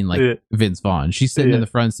 but I mean like Yeah. Vince Vaughn. She's sitting in the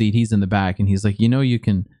front seat, he's in the back, and he's like, you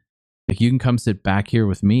can come sit back here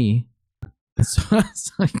with me. And so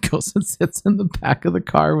he goes and sits in the back of the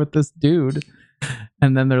car with this dude,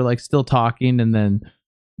 and then they're like still talking, and then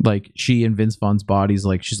like she and Vince Vaughn's body's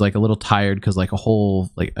like she's like a little tired because like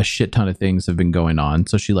a shit ton of things have been going on,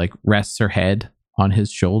 so she like rests her head on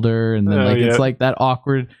his shoulder, and then it's like that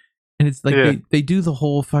awkward, and it's like they do the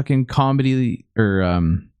whole fucking comedy or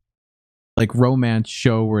like romance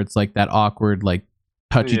show where it's like that awkward like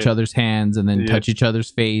touch each other's hands and then touch each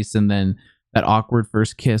other's face and then that awkward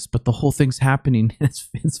first kiss, but the whole thing's happening and it's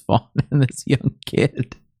Vince Vaughn and this young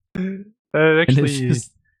kid. Actually,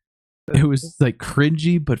 it was like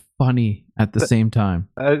cringy but funny at the same time.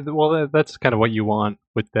 Well, that's kind of what you want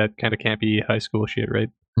with that kind of campy high school shit, right?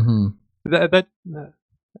 Mm-hmm.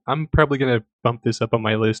 I'm probably gonna bump this up on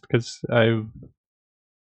my list because I've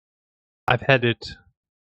had it,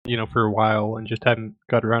 for a while and just haven't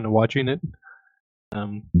got around to watching it.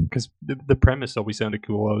 Because the premise always sounded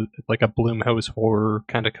cool, like a Blumhouse horror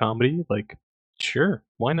kind of comedy. Like, sure,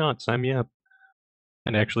 why not? Sign me up.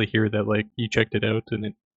 And actually hear that like you checked it out and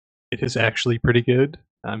it is actually pretty good.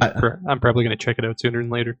 I'm probably gonna check it out sooner than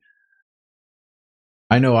later.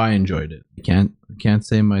 I know I enjoyed it. I can't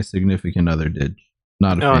say my significant other did.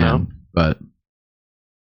 Not a fan, no. but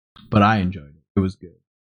I enjoyed it. It was good.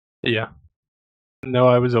 Yeah. No,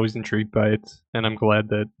 I was always intrigued by it, and I'm glad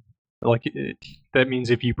that that means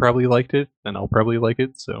if you probably liked it, then I'll probably like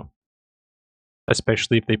it. So,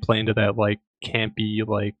 especially if they play into that like campy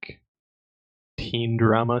like teen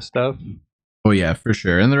drama stuff. Oh yeah, for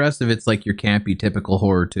sure. And the rest of it's like your campy typical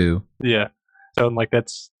horror too. Yeah. So like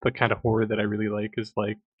that's the kind of horror that I really like is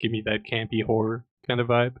like give me that campy horror kind of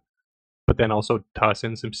vibe. But then also toss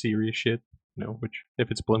in some serious shit, which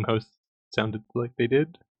if it's Blumhouse sounded like they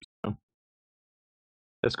did. So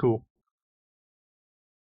that's cool.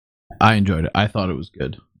 I enjoyed it. I thought it was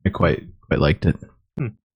good. I quite liked it.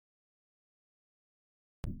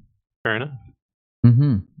 Fair enough.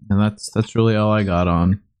 Mm-hmm. And that's really all I got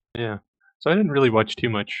on. Yeah. So I didn't really watch too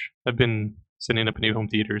much. I've been setting up a new home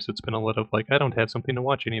theater, so it's been a lot of like I don't have something to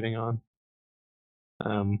watch anything on.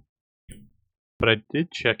 But I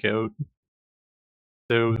did check out.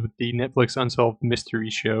 So the Netflix Unsolved Mystery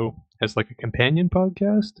Show has like a companion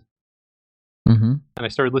podcast, and I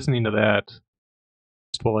started listening to that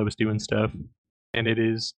just while I was doing stuff, and it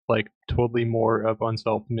is like totally more of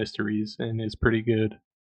unsolved mysteries and is pretty good.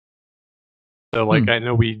 So like I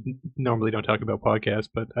know we normally don't talk about podcasts,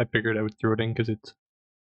 but I figured I would throw it in because it's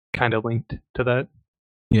kind of linked to that.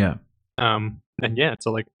 Yeah. And yeah, it's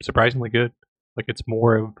like surprisingly good. Like it's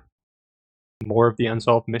more of the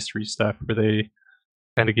unsolved mystery stuff where they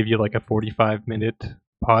kind of give you like a 45-minute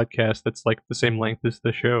podcast that's like the same length as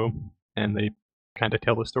the show, and they kind of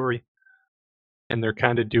tell a story. And they're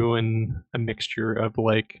kind of doing a mixture of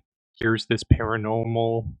like, here's this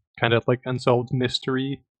paranormal kind of like unsolved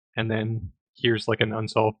mystery, and then here's like an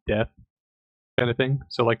unsolved death kind of thing.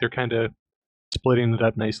 So like they're kind of splitting it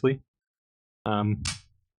up nicely. But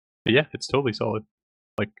yeah, it's totally solid.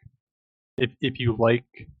 Like if you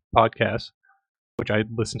like podcasts, which I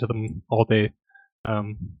listen to them all day,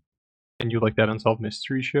 and you like that unsolved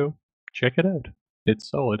mystery show, check it out. It's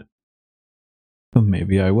solid. Well,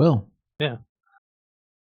 maybe I will. Yeah.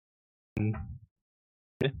 And,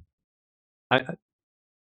 yeah.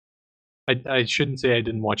 I shouldn't say I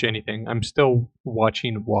didn't watch anything. I'm still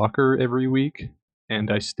watching Walker every week,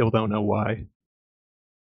 and I still don't know why.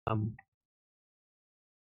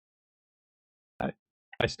 I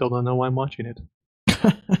still don't know why I'm watching it.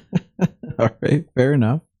 All right, fair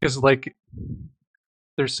enough. Because like,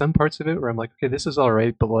 there's some parts of it where I'm like, okay, this is all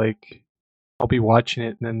right, but like, I'll be watching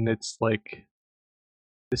it, and then it's like,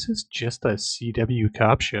 this is just a CW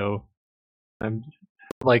cop show. I'm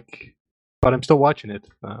like, but I'm still watching it.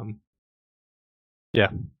 Yeah.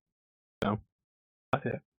 So.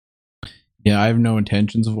 Yeah, I have no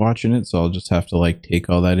intentions of watching it, so I'll just have to like take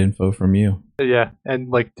all that info from you. Yeah, and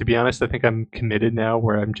like to be honest, I think I'm committed now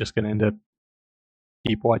where I'm just gonna end up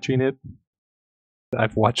keep watching it.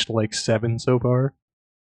 I've watched like 7 so far.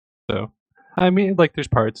 So I mean like there's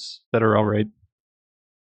parts that are alright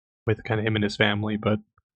with kind of him and his family, but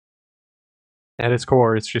at its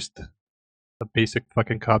core it's just a basic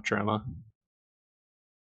fucking cop drama.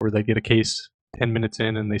 Where they get a case 10 minutes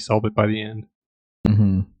in and they solve it by the end.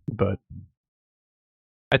 Mm-hmm. But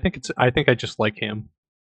I think I just like him.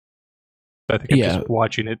 I think I'm just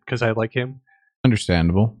watching it because I like him.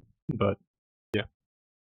 Understandable. But yeah.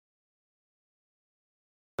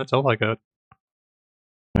 That's all I got.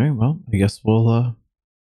 All right, well, I guess we'll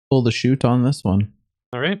pull the shoot on this one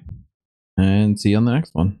All right. and see you on the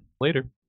next one. Later.